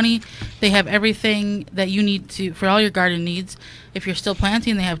 414-282-4220. They have everything that you need for all your garden needs. If you're still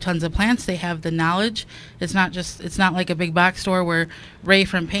planting, they have tons of plants. They have the knowledge. It's not like a big box store where Ray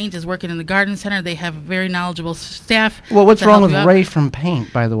from Paint is working in the garden center. They have very knowledgeable staff. Well, what's wrong with Ray from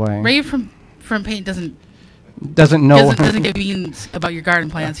Paint, by the way? Ray from Paint doesn't know. Doesn't give beans about your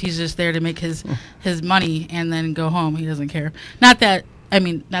garden plants. He's just there to make his money and then go home. He doesn't care. Not that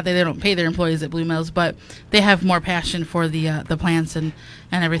they don't pay their employees at Blue Mills, but they have more passion for the plants and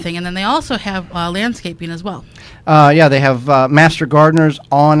everything. And then they also have landscaping as well. They have master gardeners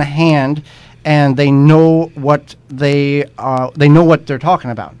on hand, and they know what they're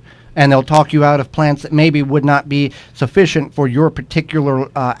talking about. And they'll talk you out of plants that maybe would not be sufficient for your particular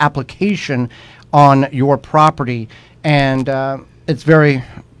application on your property, and it's very,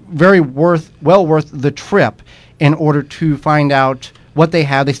 very well worth the trip in order to find out what they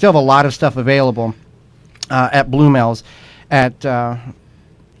have. They still have a lot of stuff available at Blue Mills, at Blue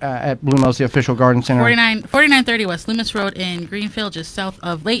Mills, the official garden center. 4930 West Loomis Road in Greenfield, just south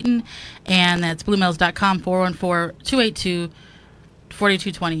of Layton, and that's bluemills.com, 414-282-4220.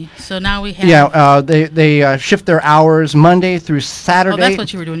 So now we have... they shift their hours Monday through Saturday. Oh, that's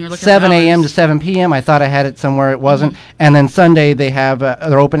what you were doing. You're looking 7 a.m. to 7 p.m. I thought I had it somewhere. It wasn't. And then Sunday they have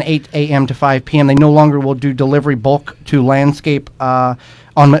they're open 8 a.m. to 5 p.m. They no longer will do delivery bulk to landscape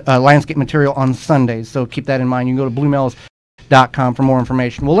landscape material on Sundays. So keep that in mind. You can go to bluemills.com for more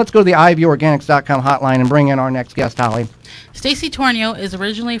information. Well, let's go to the ivyorganics.com hotline and bring in our next guest, Holly. Stacy Tornio is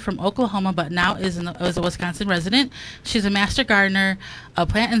originally from Oklahoma, but now is a Wisconsin resident. She's a master gardener, a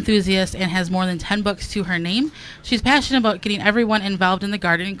plant enthusiast, and has more than 10 books to her name. She's passionate about getting everyone involved in the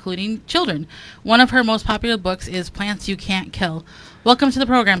garden, including children. One of her most popular books is Plants You Can't Kill. Welcome to the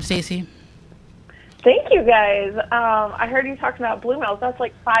program, Stacy. Thank you, guys. I heard you talking about Blue Mills. That's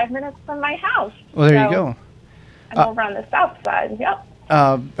like 5 minutes from my house. Well, there you go. I'm over on the south side. Yep.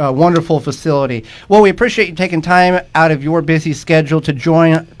 A wonderful facility. Well, we appreciate you taking time out of your busy schedule to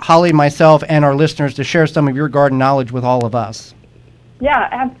join Holly, myself, and our listeners to share some of your garden knowledge with all of us. Yeah,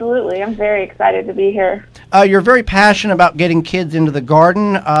 absolutely. I'm very excited to be here. You're very passionate about getting kids into the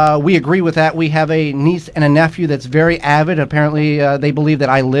garden. We agree with that. We have a niece and a nephew that's very avid. Apparently, they believe that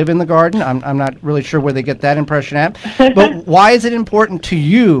I live in the garden. I'm not really sure where they get that impression at. But why is it important to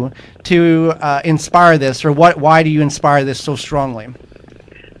you to inspire this, or why do you inspire this so strongly?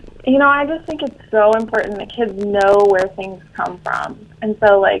 You know, I just think it's so important that kids know where things come from. And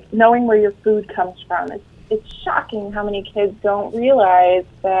so, like, knowing where your food comes from, it's shocking how many kids don't realize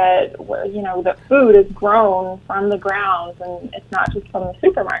that, you know, that food is grown from the grounds and it's not just from the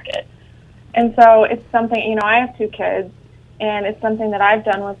supermarket. And so it's something, you know, I have 2 kids, and it's something that I've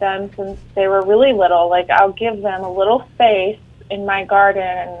done with them since they were really little. Like, I'll give them a little space in my garden,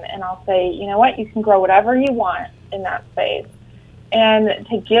 and I'll say, you know what, you can grow whatever you want in that space. And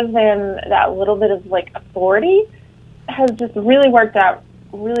to give them that little bit of, like, authority has just really worked out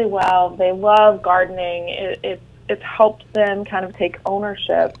really well. They love gardening. It's helped them kind of take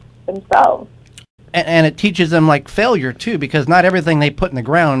ownership themselves. And it teaches them, like, failure, too, because not everything they put in the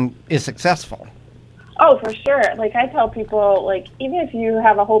ground is successful. Oh, for sure. Like, I tell people, like, even if you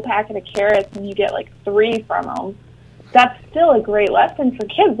have a whole packet of carrots and you get, like, 3 from them, that's still a great lesson for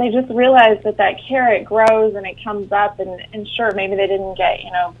kids. They just realize that carrot grows and it comes up, and sure, maybe they didn't get, you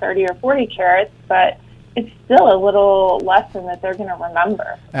know, 30 or 40 carrots, but it's still a little lesson that they're going to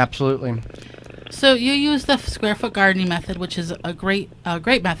remember. Absolutely. So you use the square foot gardening method, which is a great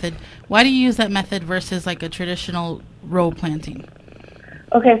method. Why do you use that method versus like a traditional row planting?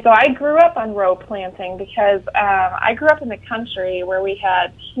 Okay, so I grew up on row planting because I grew up in the country where we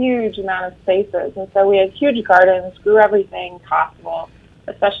had huge amount of spaces, and so we had huge gardens, grew everything possible,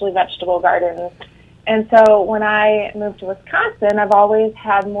 especially vegetable gardens. And so when I moved to Wisconsin, I've always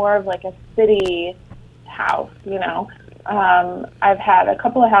had more of like a city house, you know. I've had a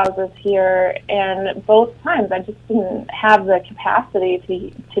couple of houses here, and both times I just didn't have the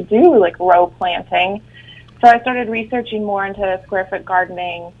capacity to do like row planting. So I started researching more into square foot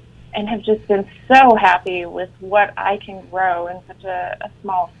gardening and have just been so happy with what I can grow in such a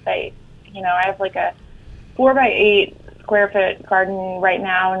small space. You know, I have like a 4x8 square foot garden right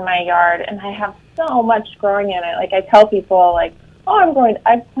now in my yard, and I have so much growing in it. Like, I tell people, like, oh, I'm growing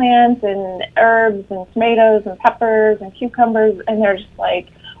eggplants and herbs and tomatoes and peppers and cucumbers, and they're just like,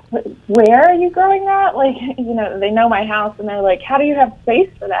 where are you growing that? Like, you know, they know my house, and they're like, how do you have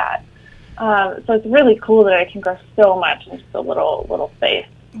space for that? So it's really cool that I can grow so much in just a little space.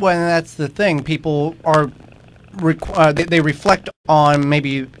 Well, and that's the thing. People are they reflect on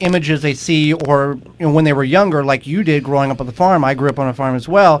maybe images they see, or when they were younger, like you did growing up on the farm. I grew up on a farm as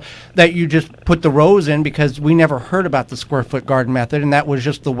well. That you just put the rows in because we never heard about the square foot garden method, and that was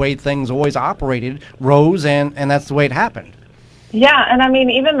just the way things always operated, rows, and that's the way it happened. Yeah, and I mean,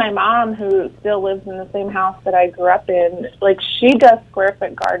 even my mom, who still lives in the same house that I grew up in, like, she does square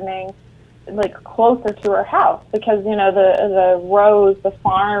foot gardening, like, closer to her house because, the rows, the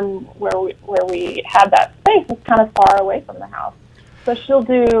farm where we had that space is kind of far away from the house. So she'll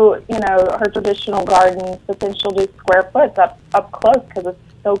do, her traditional gardens, but then she'll do square foots up close because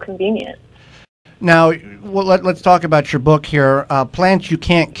it's so convenient. Now, let's talk about your book here, Plants You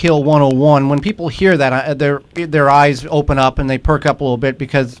Can't Kill 101. When people hear that, their eyes open up and they perk up a little bit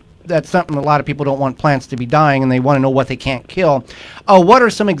because that's something a lot of people don't want plants to be dying, and they want to know what they can't kill. What are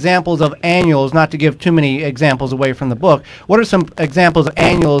some examples of annuals, not to give too many examples away from the book, what are some examples of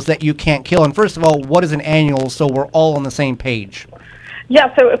annuals that you can't kill? And first of all, what is an annual so we're all on the same page?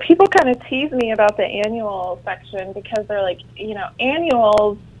 Yeah, so people kind of tease me about the annual section because they're like,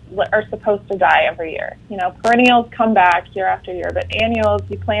 annuals are supposed to die every year. Perennials come back year after year, but annuals,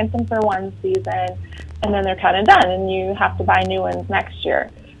 you plant them for one season and then they're kind of done and you have to buy new ones next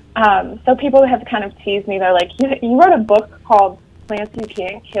year. So people have kind of teased me. They're like, you wrote a book called Plants You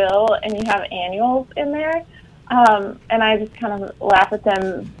Can't Kill and you have annuals in there. And I just kind of laugh at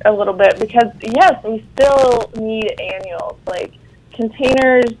them a little bit because, yes, we still need annuals. Like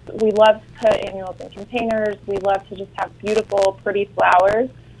containers, we love to put annuals in containers. We love to just have beautiful, pretty flowers.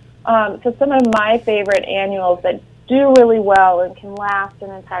 So some of my favorite annuals that do really well and can last an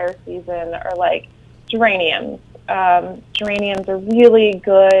entire season are like geraniums. Geraniums are really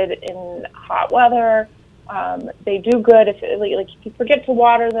good in hot weather. They do good if you forget to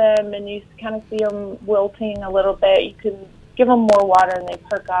water them and you kind of see them wilting a little bit. You can give them more water and they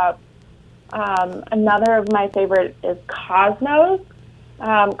perk up. Another of my favorites is cosmos.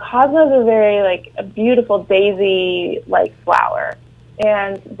 Cosmos are very a beautiful daisy-like flower.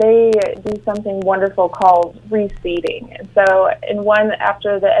 And they do something wonderful called reseeding. And so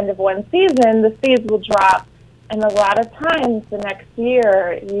after the end of one season, the seeds will drop. And a lot of times the next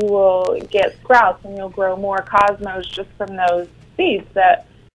year you will get sprouts and you'll grow more cosmos just from those seeds that,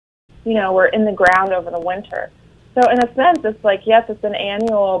 were in the ground over the winter. So in a sense, it's like, yes, it's an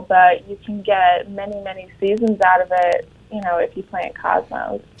annual, but you can get many, many seasons out of it, if you plant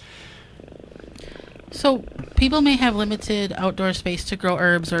cosmos. So people may have limited outdoor space to grow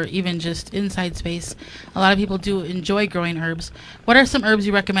herbs or even just inside space. A lot of people do enjoy growing herbs. What are some herbs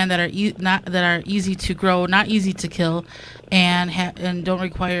you recommend that are easy to grow, not easy to kill, and don't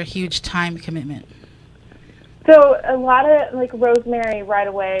require a huge time commitment? So a lot of rosemary right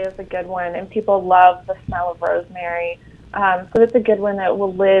away is a good one, and people love the smell of rosemary. So it's a good one that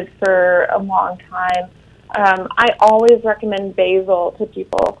will live for a long time. I always recommend basil to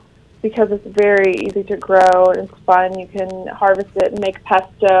people, because it's very easy to grow and it's fun. You can harvest it and make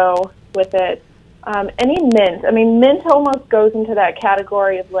pesto with it. Any mint. I mean, mint almost goes into that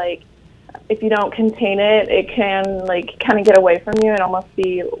category of if you don't contain it, it can kind of get away from you and almost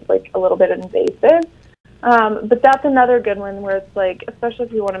be a little bit invasive. But that's another good one where it's especially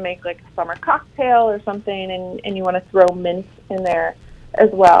if you want to make a summer cocktail or something and you want to throw mint in there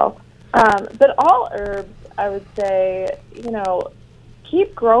as well. But all herbs, I would say,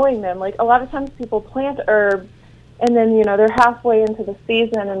 keep growing them. A lot of times people plant herbs and then, they're halfway into the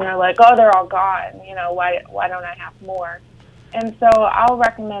season and they're like, oh, they're all gone. Why don't I have more? And so I'll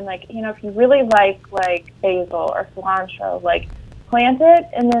recommend, if you really like basil or cilantro, plant it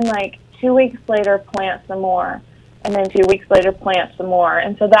and then 2 weeks later plant some more. And then 2 weeks later plant some more.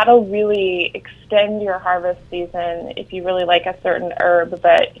 And so that'll really extend your harvest season if you really like a certain herb,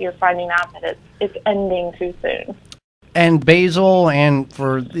 but you're finding out that it's ending too soon. And basil, and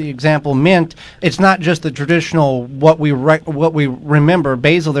for the example, mint, it's not just the traditional what we remember.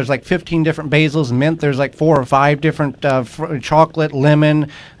 Basil, there's 15 different basils. Mint, there's 4 or 5 different chocolate,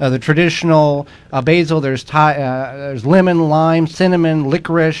 lemon. The traditional basil, there's lemon, lime, cinnamon,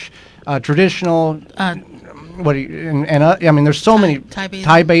 licorice. Traditional. I mean, there's so many.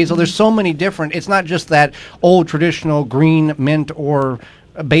 Thai basil. There's so many different. It's not just that old traditional green mint or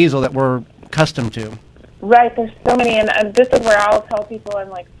basil that we're accustomed to. Right, there's so many, and this is where I'll tell people,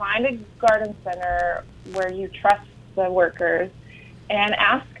 find a garden center where you trust the workers and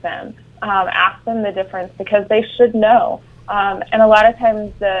ask them the difference, because they should know. And a lot of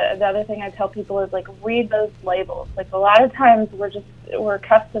times the other thing I tell people is read those labels. A lot of times we're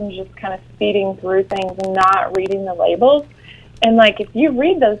accustomed just kind of speeding through things and not reading the labels. And if you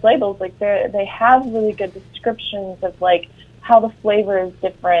read those labels, they have really good descriptions of tell the flavor is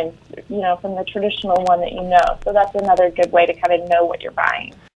different, from the traditional one that you know. So that's another good way to kind of know what you're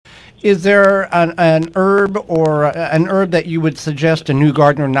buying. Is there an herb or an herb that you would suggest a new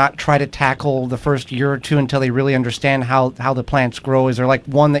gardener not try to tackle the first year or two until they really understand how the plants grow? Is there like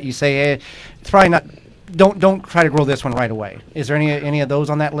one that you say, hey, it's probably not, don't try to grow this one right away? Is there any of those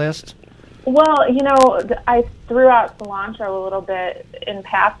on that list? Well, I threw out cilantro a little bit in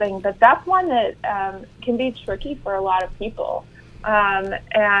passing, but that's one that can be tricky for a lot of people. And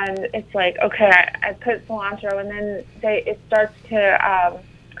it's like, okay, I put cilantro, and then it starts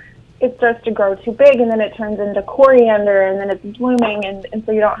to grow too big, and then it turns into coriander, and then it's blooming, and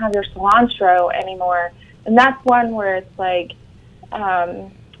so you don't have your cilantro anymore. And that's one where it's like,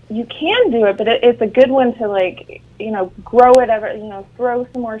 you can do it, but it's a good one to grow it throw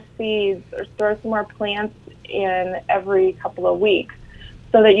some more seeds or throw some more plants in every couple of weeks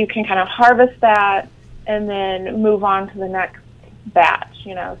so that you can kind of harvest that and then move on to the next batch,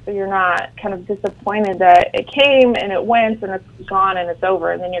 so you're not kind of disappointed that it came and it went and it's gone and it's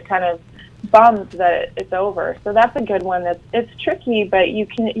over, and then you're kind of bummed that it's over. So that's a good one. It's tricky, but you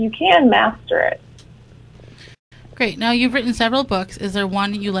can master it. Great. Now, you've written several books. Is there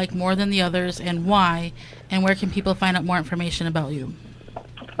one you like more than the others, and why? And where can people find out more information about you?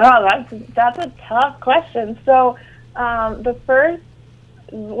 Oh, that's a tough question. So one of the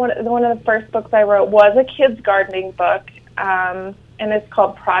first books I wrote was a kids gardening book, and it's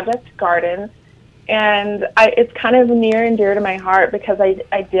called Project Garden. And it's kind of near and dear to my heart because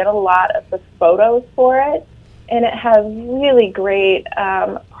I did a lot of the photos for it. And it has really great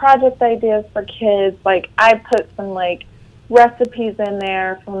project ideas for kids. Like, I put some recipes in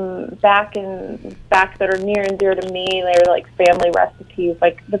there from back that are near and dear to me. They're like family recipes,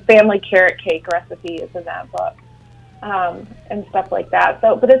 like the family carrot cake recipe is in that book, and stuff like that.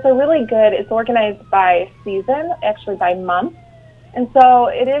 So, but it's it's organized by season, actually by month. And so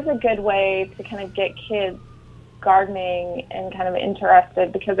it is a good way to kind of get kids gardening and kind of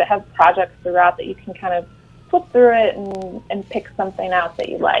interested because it has projects throughout that you can kind of flip through it and pick something out that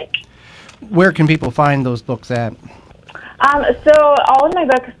you like. Where can people find those books at? So all of my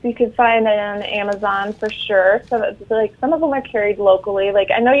books you can find on Amazon for sure. So that's, some of them are carried locally.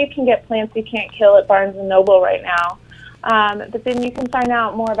 I know you can get Plants You Can't Kill at Barnes & Noble right now. But then you can find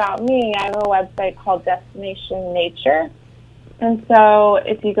out more about me. I have a website called Destination Nature. And so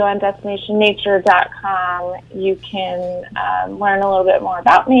if you go on destinationnature.com, you can learn a little bit more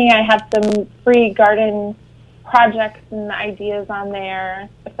about me. I have some free garden projects and ideas on there,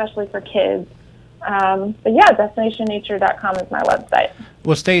 especially for kids. But yeah, destinationnature.com is my website.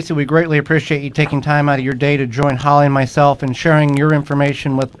 Well, Stacy, we greatly appreciate you taking time out of your day to join Holly and myself and sharing your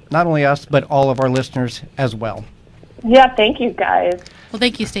information with not only us, but all of our listeners as well. Yeah, thank you, guys. Well,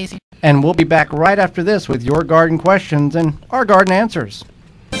 thank you, Stacy. And we'll be back right after this with your garden questions and our garden answers.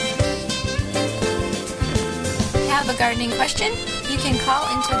 Have a gardening question? You can call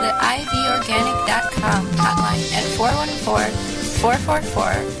into the ivorganic.com hotline at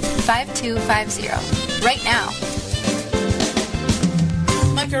 414-444-5250 right now.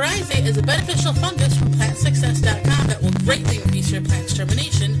 Mycorrhizae is a beneficial fungus from PlantSuccess.com that will greatly increase your plant's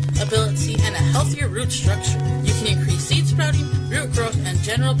germination, ability, and a healthier root structure. You can increase seed sprouting, root growth, and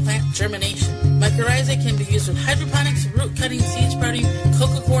general plant germination. Mycorrhizae can be used with hydroponics, root cutting, seed sprouting,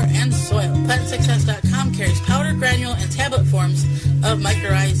 coco coir, and soil. PlantSuccess.com carries powder, granule, and tablet forms of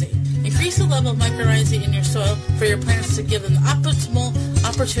mycorrhizae. Increase the level of mycorrhizae in your soil for your plants to give them the optimal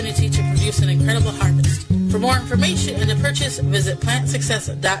opportunity to produce an incredible harvest. For more information and to purchase, visit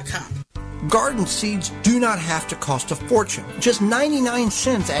PlantSuccess.com. Garden seeds do not have to cost a fortune. Just 99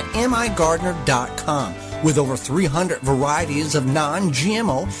 cents at migardener.com. With over 300 varieties of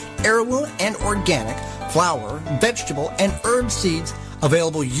non-GMO, heirloom, and organic flower, vegetable, and herb seeds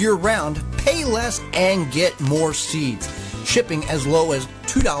available year-round, pay less and get more seeds. Shipping as low as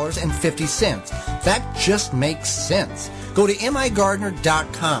 $2.50. That just makes sense. Go to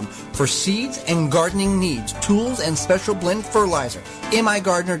migardener.com for seeds and gardening needs, tools, and special blend fertilizer.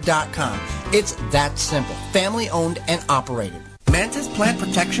 migardener.com. It's that simple. Family owned and operated. Mantis Plant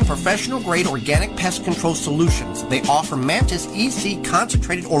Protection professional-grade organic pest control solutions. They offer Mantis EC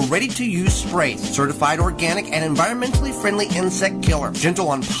concentrated or ready-to-use sprays, certified organic and environmentally friendly insect killer, gentle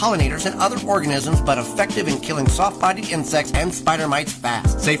on pollinators and other organisms, but effective in killing soft-bodied insects and spider mites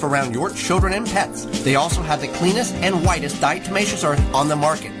fast. Safe around your children and pets. They also have the cleanest and whitest diatomaceous earth on the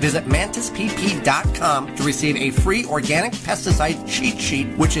market. Visit mantispp.com to receive a free organic pesticide cheat sheet,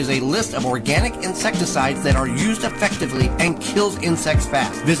 which is a list of organic insecticides that are used effectively and kills insects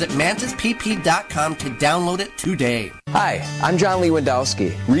fast. Visit mantispp.com to download it today. Hi, I'm John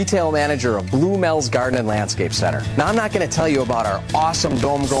Lewandowski, retail manager of Blue Mel's Garden and Landscape Center. Now, I'm not going to tell you about our awesome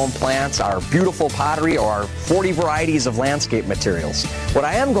dome-grown plants, our beautiful pottery, or our 40 varieties of landscape materials. What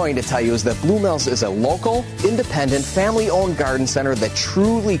I am going to tell you is that Blue Mel's is a local, independent, family-owned garden center that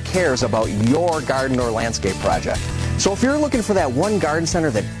truly cares about your garden or landscape project. So if you're looking for that one garden center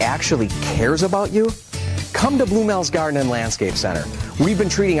that actually cares about you, come to Blue Mel's Garden and Landscape Center. We've been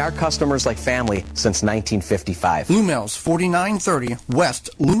treating our customers like family since 1955. Blue Mel's, 4930 West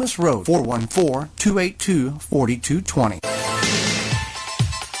Loomis Road, 414-282-4220.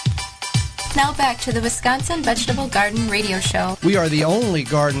 Now back to the Wisconsin Vegetable Garden Radio Show. We are the only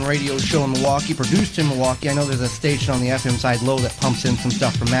garden radio show in Milwaukee, produced in Milwaukee. I know there's a station on the FM side low that pumps in some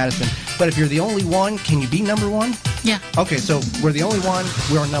stuff from Madison. But if you're the only one, can you be number one? Yeah. Okay, so we're the only one,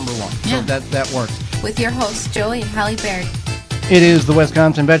 we're number one. Yeah. So that works. With your hosts, Joey and Holly Baird. It is the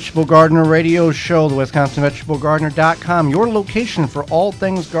Wisconsin Vegetable Gardener Radio Show, the WisconsinVegetableGardener.com, your location for all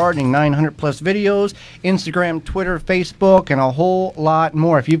things gardening, 900 plus videos, Instagram, Twitter, Facebook, and a whole lot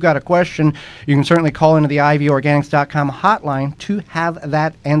more. If you've got a question, you can certainly call into the ivorganics.com hotline to have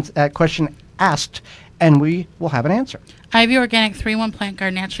that question asked, and we will have an answer. Ivy Organic 3-in-1 Plant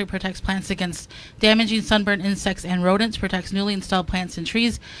Guard naturally protects plants against damaging sunburn insects and rodents, protects newly installed plants and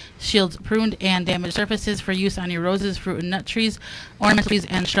trees, shields pruned and damaged surfaces for use on your roses, fruit and nut trees, ornamental trees,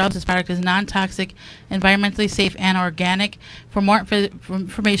 and shrubs. This product is non-toxic, environmentally safe, and organic. For more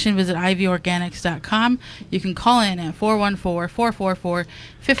information, visit ivorganics.com. You can call in at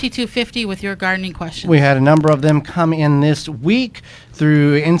 414-444-5250 with your gardening questions. We had a number of them come in this week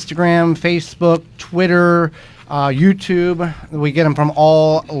through Instagram, Facebook, Twitter, YouTube. We get them from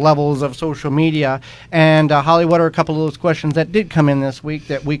all levels of social media. And Holly, what are a couple of those questions that did come in this week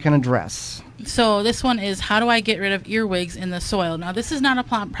that we can address? So this one is, how do I get rid of earwigs in the soil? Now, this is not a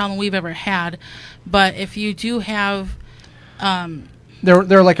problem we've ever had, but if you do have...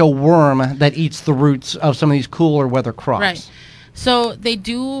 They're like a worm that eats the roots of some of these cooler weather crops. Right. So they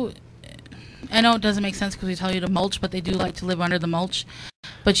do... I know it doesn't make sense because we tell you to mulch, but they do like to live under the mulch.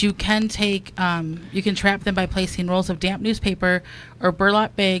 But you can take, you can trap them by placing rolls of damp newspaper or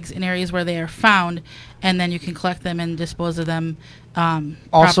burlap bags in areas where they are found, and then you can collect them and dispose of them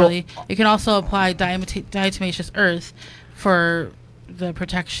properly. You can also apply diatomaceous earth for the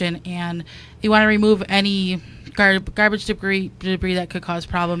protection, and you want to remove any garbage debris that could cause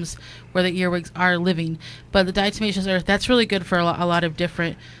problems where the earwigs are living. But the diatomaceous earth, that's really good for a lot of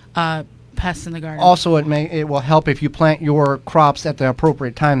different pests in the garden. Also, it will help if you plant your crops at the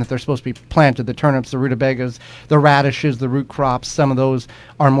appropriate time that they're supposed to be planted. The turnips, the rutabagas, the radishes, the root crops, some of those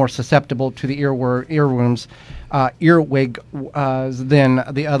are more susceptible to the earwig than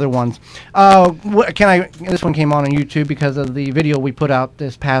the other ones. This one came on YouTube because of the video we put out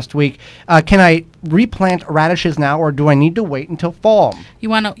this past week. Can I replant radishes now, or do I need to wait until fall?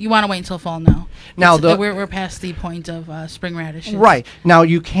 You want to wait until fall now. Now we're past the point of spring radishes. Right. Now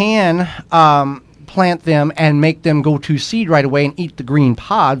you can plant them and make them go to seed right away and eat the green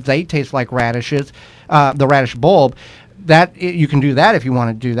pods. They taste like radishes, the radish bulb. You can do that if you want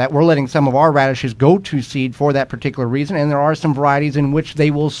to do that. We're letting some of our radishes go to seed for that particular reason, and there are some varieties in which they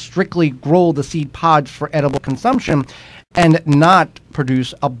will strictly grow the seed pods for edible consumption and not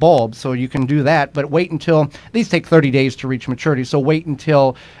produce a bulb. So you can do that, but wait until, these take 30 days to reach maturity, so wait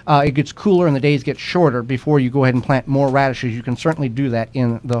until it gets cooler and the days get shorter before you go ahead and plant more radishes. You can certainly do that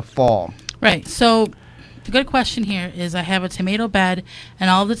in the fall. Right, so the good question here is, I have a tomato bed and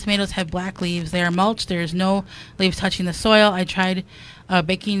all of the tomatoes have black leaves. They are mulched. There is no leaves touching the soil. I tried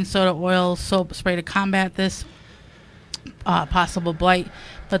baking soda oil soap spray to combat this possible blight,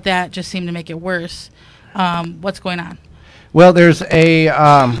 but that just seemed to make it worse. What's going on? Well, there's a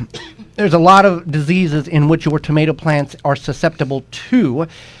lot of diseases in which your tomato plants are susceptible to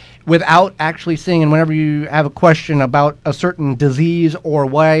without actually seeing. And whenever you have a question about a certain disease or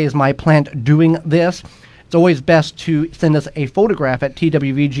why is my plant doing this, it's always best to send us a photograph at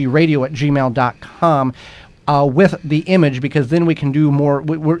twvgradio@gmail.com with the image, because then we can do more.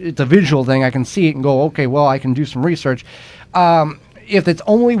 It's a visual thing. I can see it and go, okay, well, I can do some research. If it's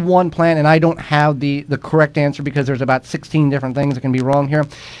only one plant, and I don't have the correct answer because there's about 16 different things that can be wrong here.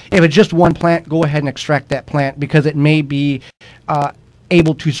 If it's just one plant, go ahead and extract that plant because it may be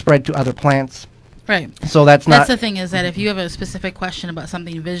able to spread to other plants. Right. So that's the thing, is that if you have a specific question about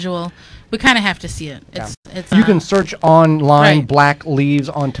something visual, we kind of have to see it. You can search online right. black leaves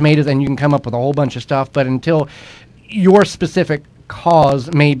on tomatoes and you can come up with a whole bunch of stuff, but until your specific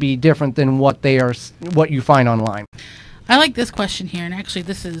cause may be different than what you find online. I like this question here, and actually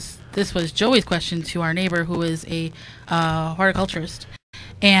this was Joey's question to our neighbor who is a horticulturist.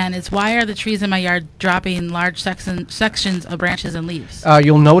 And it's why are the trees in my yard dropping large sections of branches and leaves?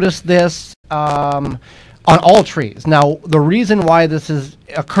 You'll notice this on all trees. Now, the reason why this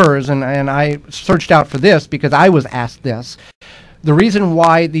occurs, and I searched out for this because I was asked this, the reason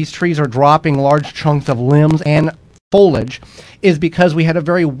why these trees are dropping large chunks of limbs and foliage is because we had a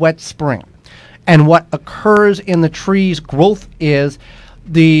very wet spring. And what occurs in the tree's growth is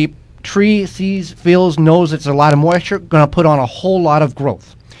the tree sees, feels, knows it's a lot of moisture, going to put on a whole lot of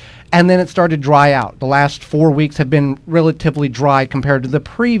growth. And then it started to dry out. The last 4 weeks have been relatively dry compared to the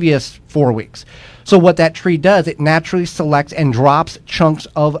previous 4 weeks. So what that tree does, it naturally selects and drops chunks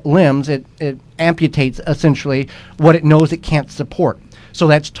of limbs. It amputates, essentially, what it knows it can't support. So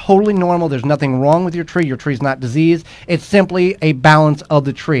that's totally normal. There's nothing wrong with your tree. Your tree's not diseased. It's simply a balance of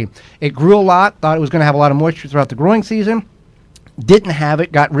the tree. It grew a lot, thought it was going to have a lot of moisture throughout the growing season. Didn't have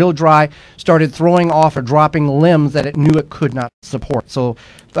it, got real dry, started throwing off or dropping limbs that it knew it could not support. So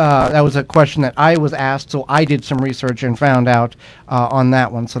that was a question that I was asked, so I did some research and found out on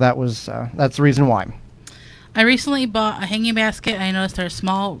that one. So that's the reason why. I recently bought a hanging basket. I noticed they're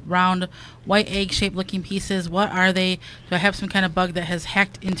small, round, white egg-shaped looking pieces. What are they? Do I have some kind of bug that has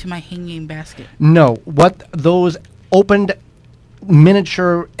hacked into my hanging basket? No. What those opened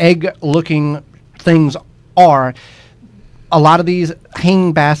miniature egg-looking things are, a lot of these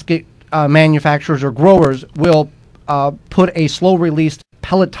hanging basket manufacturers or growers will put a slow-released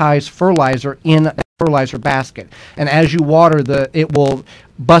pelletized fertilizer in a fertilizer basket. And as you water, it will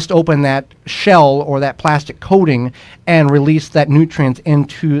bust open that shell or that plastic coating and release that nutrients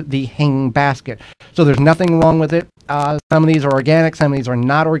into the hanging basket. So there's nothing wrong with it. Some of these are organic, some of these are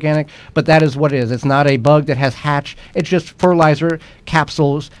not organic, but that is what it is. It's not a bug that has hatched. It's just fertilizer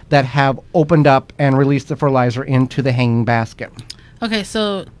capsules that have opened up and released the fertilizer into the hanging basket. Okay,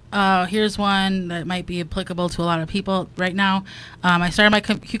 so here's one that might be applicable to a lot of people right now. I started my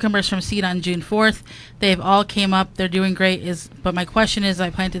cucumbers from seed on June 4th. They've all came up. They're doing great. But my question is, I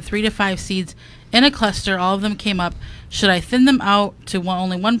planted 3 to 5 seeds in a cluster. All of them came up. Should I thin them out to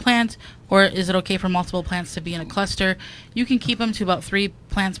only one plant, or is it okay for multiple plants to be in a cluster? You can keep them to about 3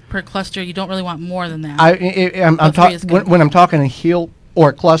 plants per cluster. You don't really want more than that. When I'm talking a heel or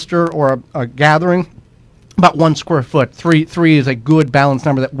a cluster or a gathering, about 1 square foot. Three is a good balanced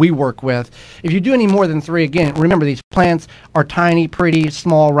number that we work with. If you do any more than 3, again, remember these plants are tiny, pretty,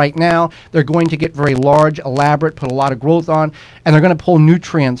 small right now. They're going to get very large, elaborate, put a lot of growth on, and they're going to pull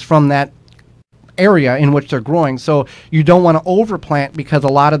nutrients from that area in which they're growing. So you don't want to overplant, because a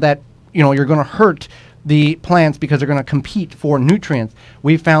lot of that, you're going to hurt the plants because they're going to compete for nutrients.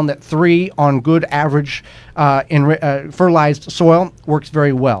 We found that 3 on good average fertilized soil works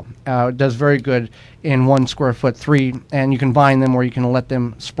very well. It does very good in 1 square foot, 3, and you can bind them or you can let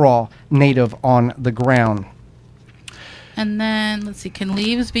them sprawl native on the ground. And then, let's see, can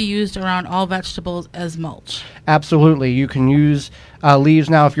leaves be used around all vegetables as mulch? Absolutely. You can use leaves.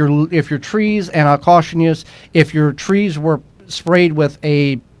 Now, if your trees, and I'll caution you, if your trees were sprayed with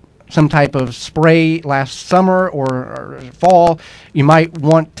some type of spray last summer or fall, you might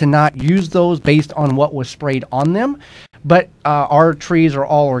want to not use those based on what was sprayed on them. But our trees are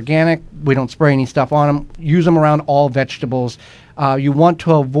all organic. We don't spray any stuff on them. Use them around all vegetables. You want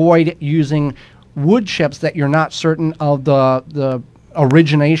to avoid using wood chips that you're not certain of the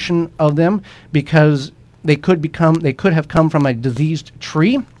origination of them, because they could have come from a diseased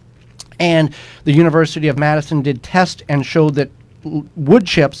tree. And the University of Madison did test and showed that wood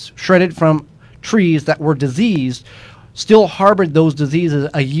chips shredded from trees that were diseased still harbored those diseases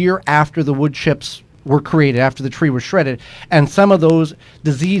a year after the wood chips were created, after the tree was shredded. And some of those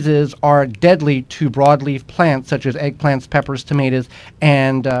diseases are deadly to broadleaf plants such as eggplants, peppers, tomatoes,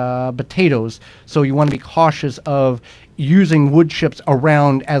 and potatoes. So you want to be cautious of using wood chips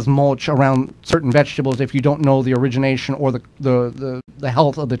around as mulch around certain vegetables if you don't know the origination or the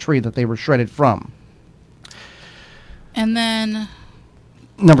health of the tree that they were shredded from. And then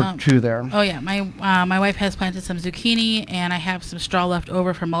number 2 there. Oh yeah, my wife has planted some zucchini, and I have some straw left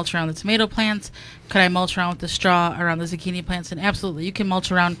over for mulch around the tomato plants. Could I mulch around with the straw around the zucchini plants? And absolutely, you can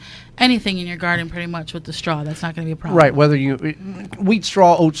mulch around anything in your garden pretty much with the straw. That's not going to be a problem. Right, whether you wheat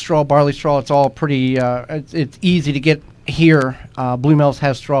straw, oat straw, barley straw, it's all pretty. It's easy to get here. Blue Mills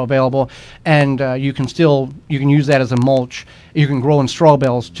has straw available, and you can use that as a mulch. You can grow in straw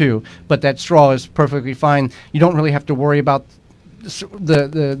bales too, but that straw is perfectly fine. You don't really have to worry about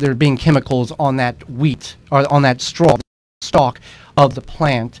there being chemicals on that wheat or on that straw. stalk of the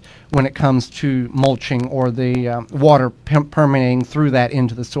plant when it comes to mulching or the water permeating through that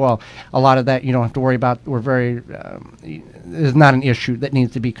into the soil. A lot of that you don't have to worry about. Is not an issue that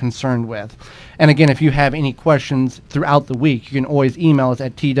needs to be concerned with. And again, if you have any questions throughout the week, you can always email us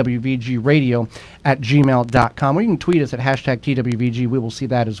at twvgradio@gmail.com, or you can tweet us at #TWVG. We will see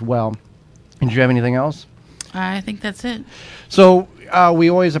that as well. And do you have anything else? I think that's it. So we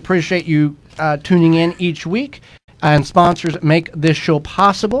always appreciate you tuning in each week. And sponsors make this show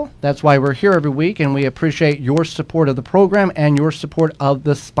possible. That's why we're here every week, and we appreciate your support of the program and your support of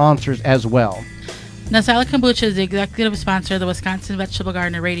the sponsors as well. Nasala Kombucha is the executive sponsor of the Wisconsin Vegetable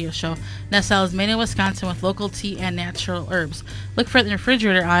Gardener Radio Show. Nasala is made in Wisconsin with local tea and natural herbs. Look for it in the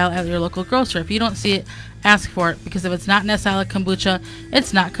refrigerator aisle at your local grocer. If you don't see it, ask for it, because if it's not Nasala Kombucha,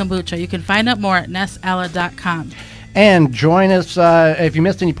 it's not kombucha. You can find out more at nasala.com. And join us if you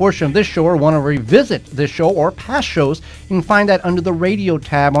missed any portion of this show or want to revisit this show or past shows. You can find that under the radio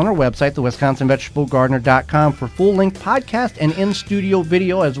tab on our website, the WisconsinVegetableGardener.com, for full-length podcast and in-studio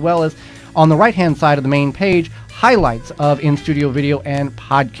video, as well as on the right-hand side of the main page, highlights of in-studio video and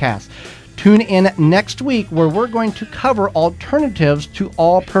podcasts. Tune in next week where we're going to cover alternatives to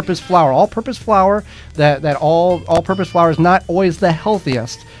all-purpose flour. All-purpose flour, all-purpose flour is not always the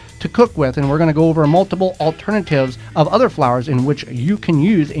healthiest to cook with, and we're going to go over multiple alternatives of other flours in which you can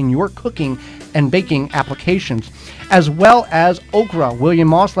use in your cooking and baking applications, as well as okra. William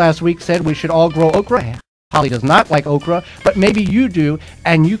Moss last week said we should all grow okra. Holly does not like okra, but maybe you do,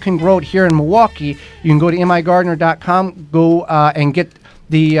 and you can grow it here in Milwaukee. You can go to migardener.com, go and get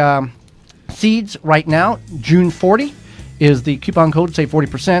the seeds right now. June 40 is the coupon code, save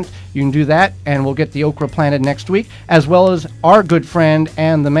 40%. You can do that, and we'll get the okra planted next week, as well as our good friend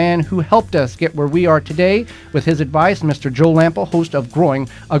and the man who helped us get where we are today with his advice, Mr. Joe Lampa, host of Growing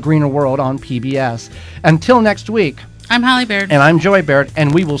a Greener World on PBS. Until next week, I'm Holly Baird. And I'm Joey Baird,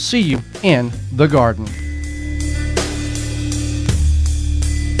 and we will see you in the garden.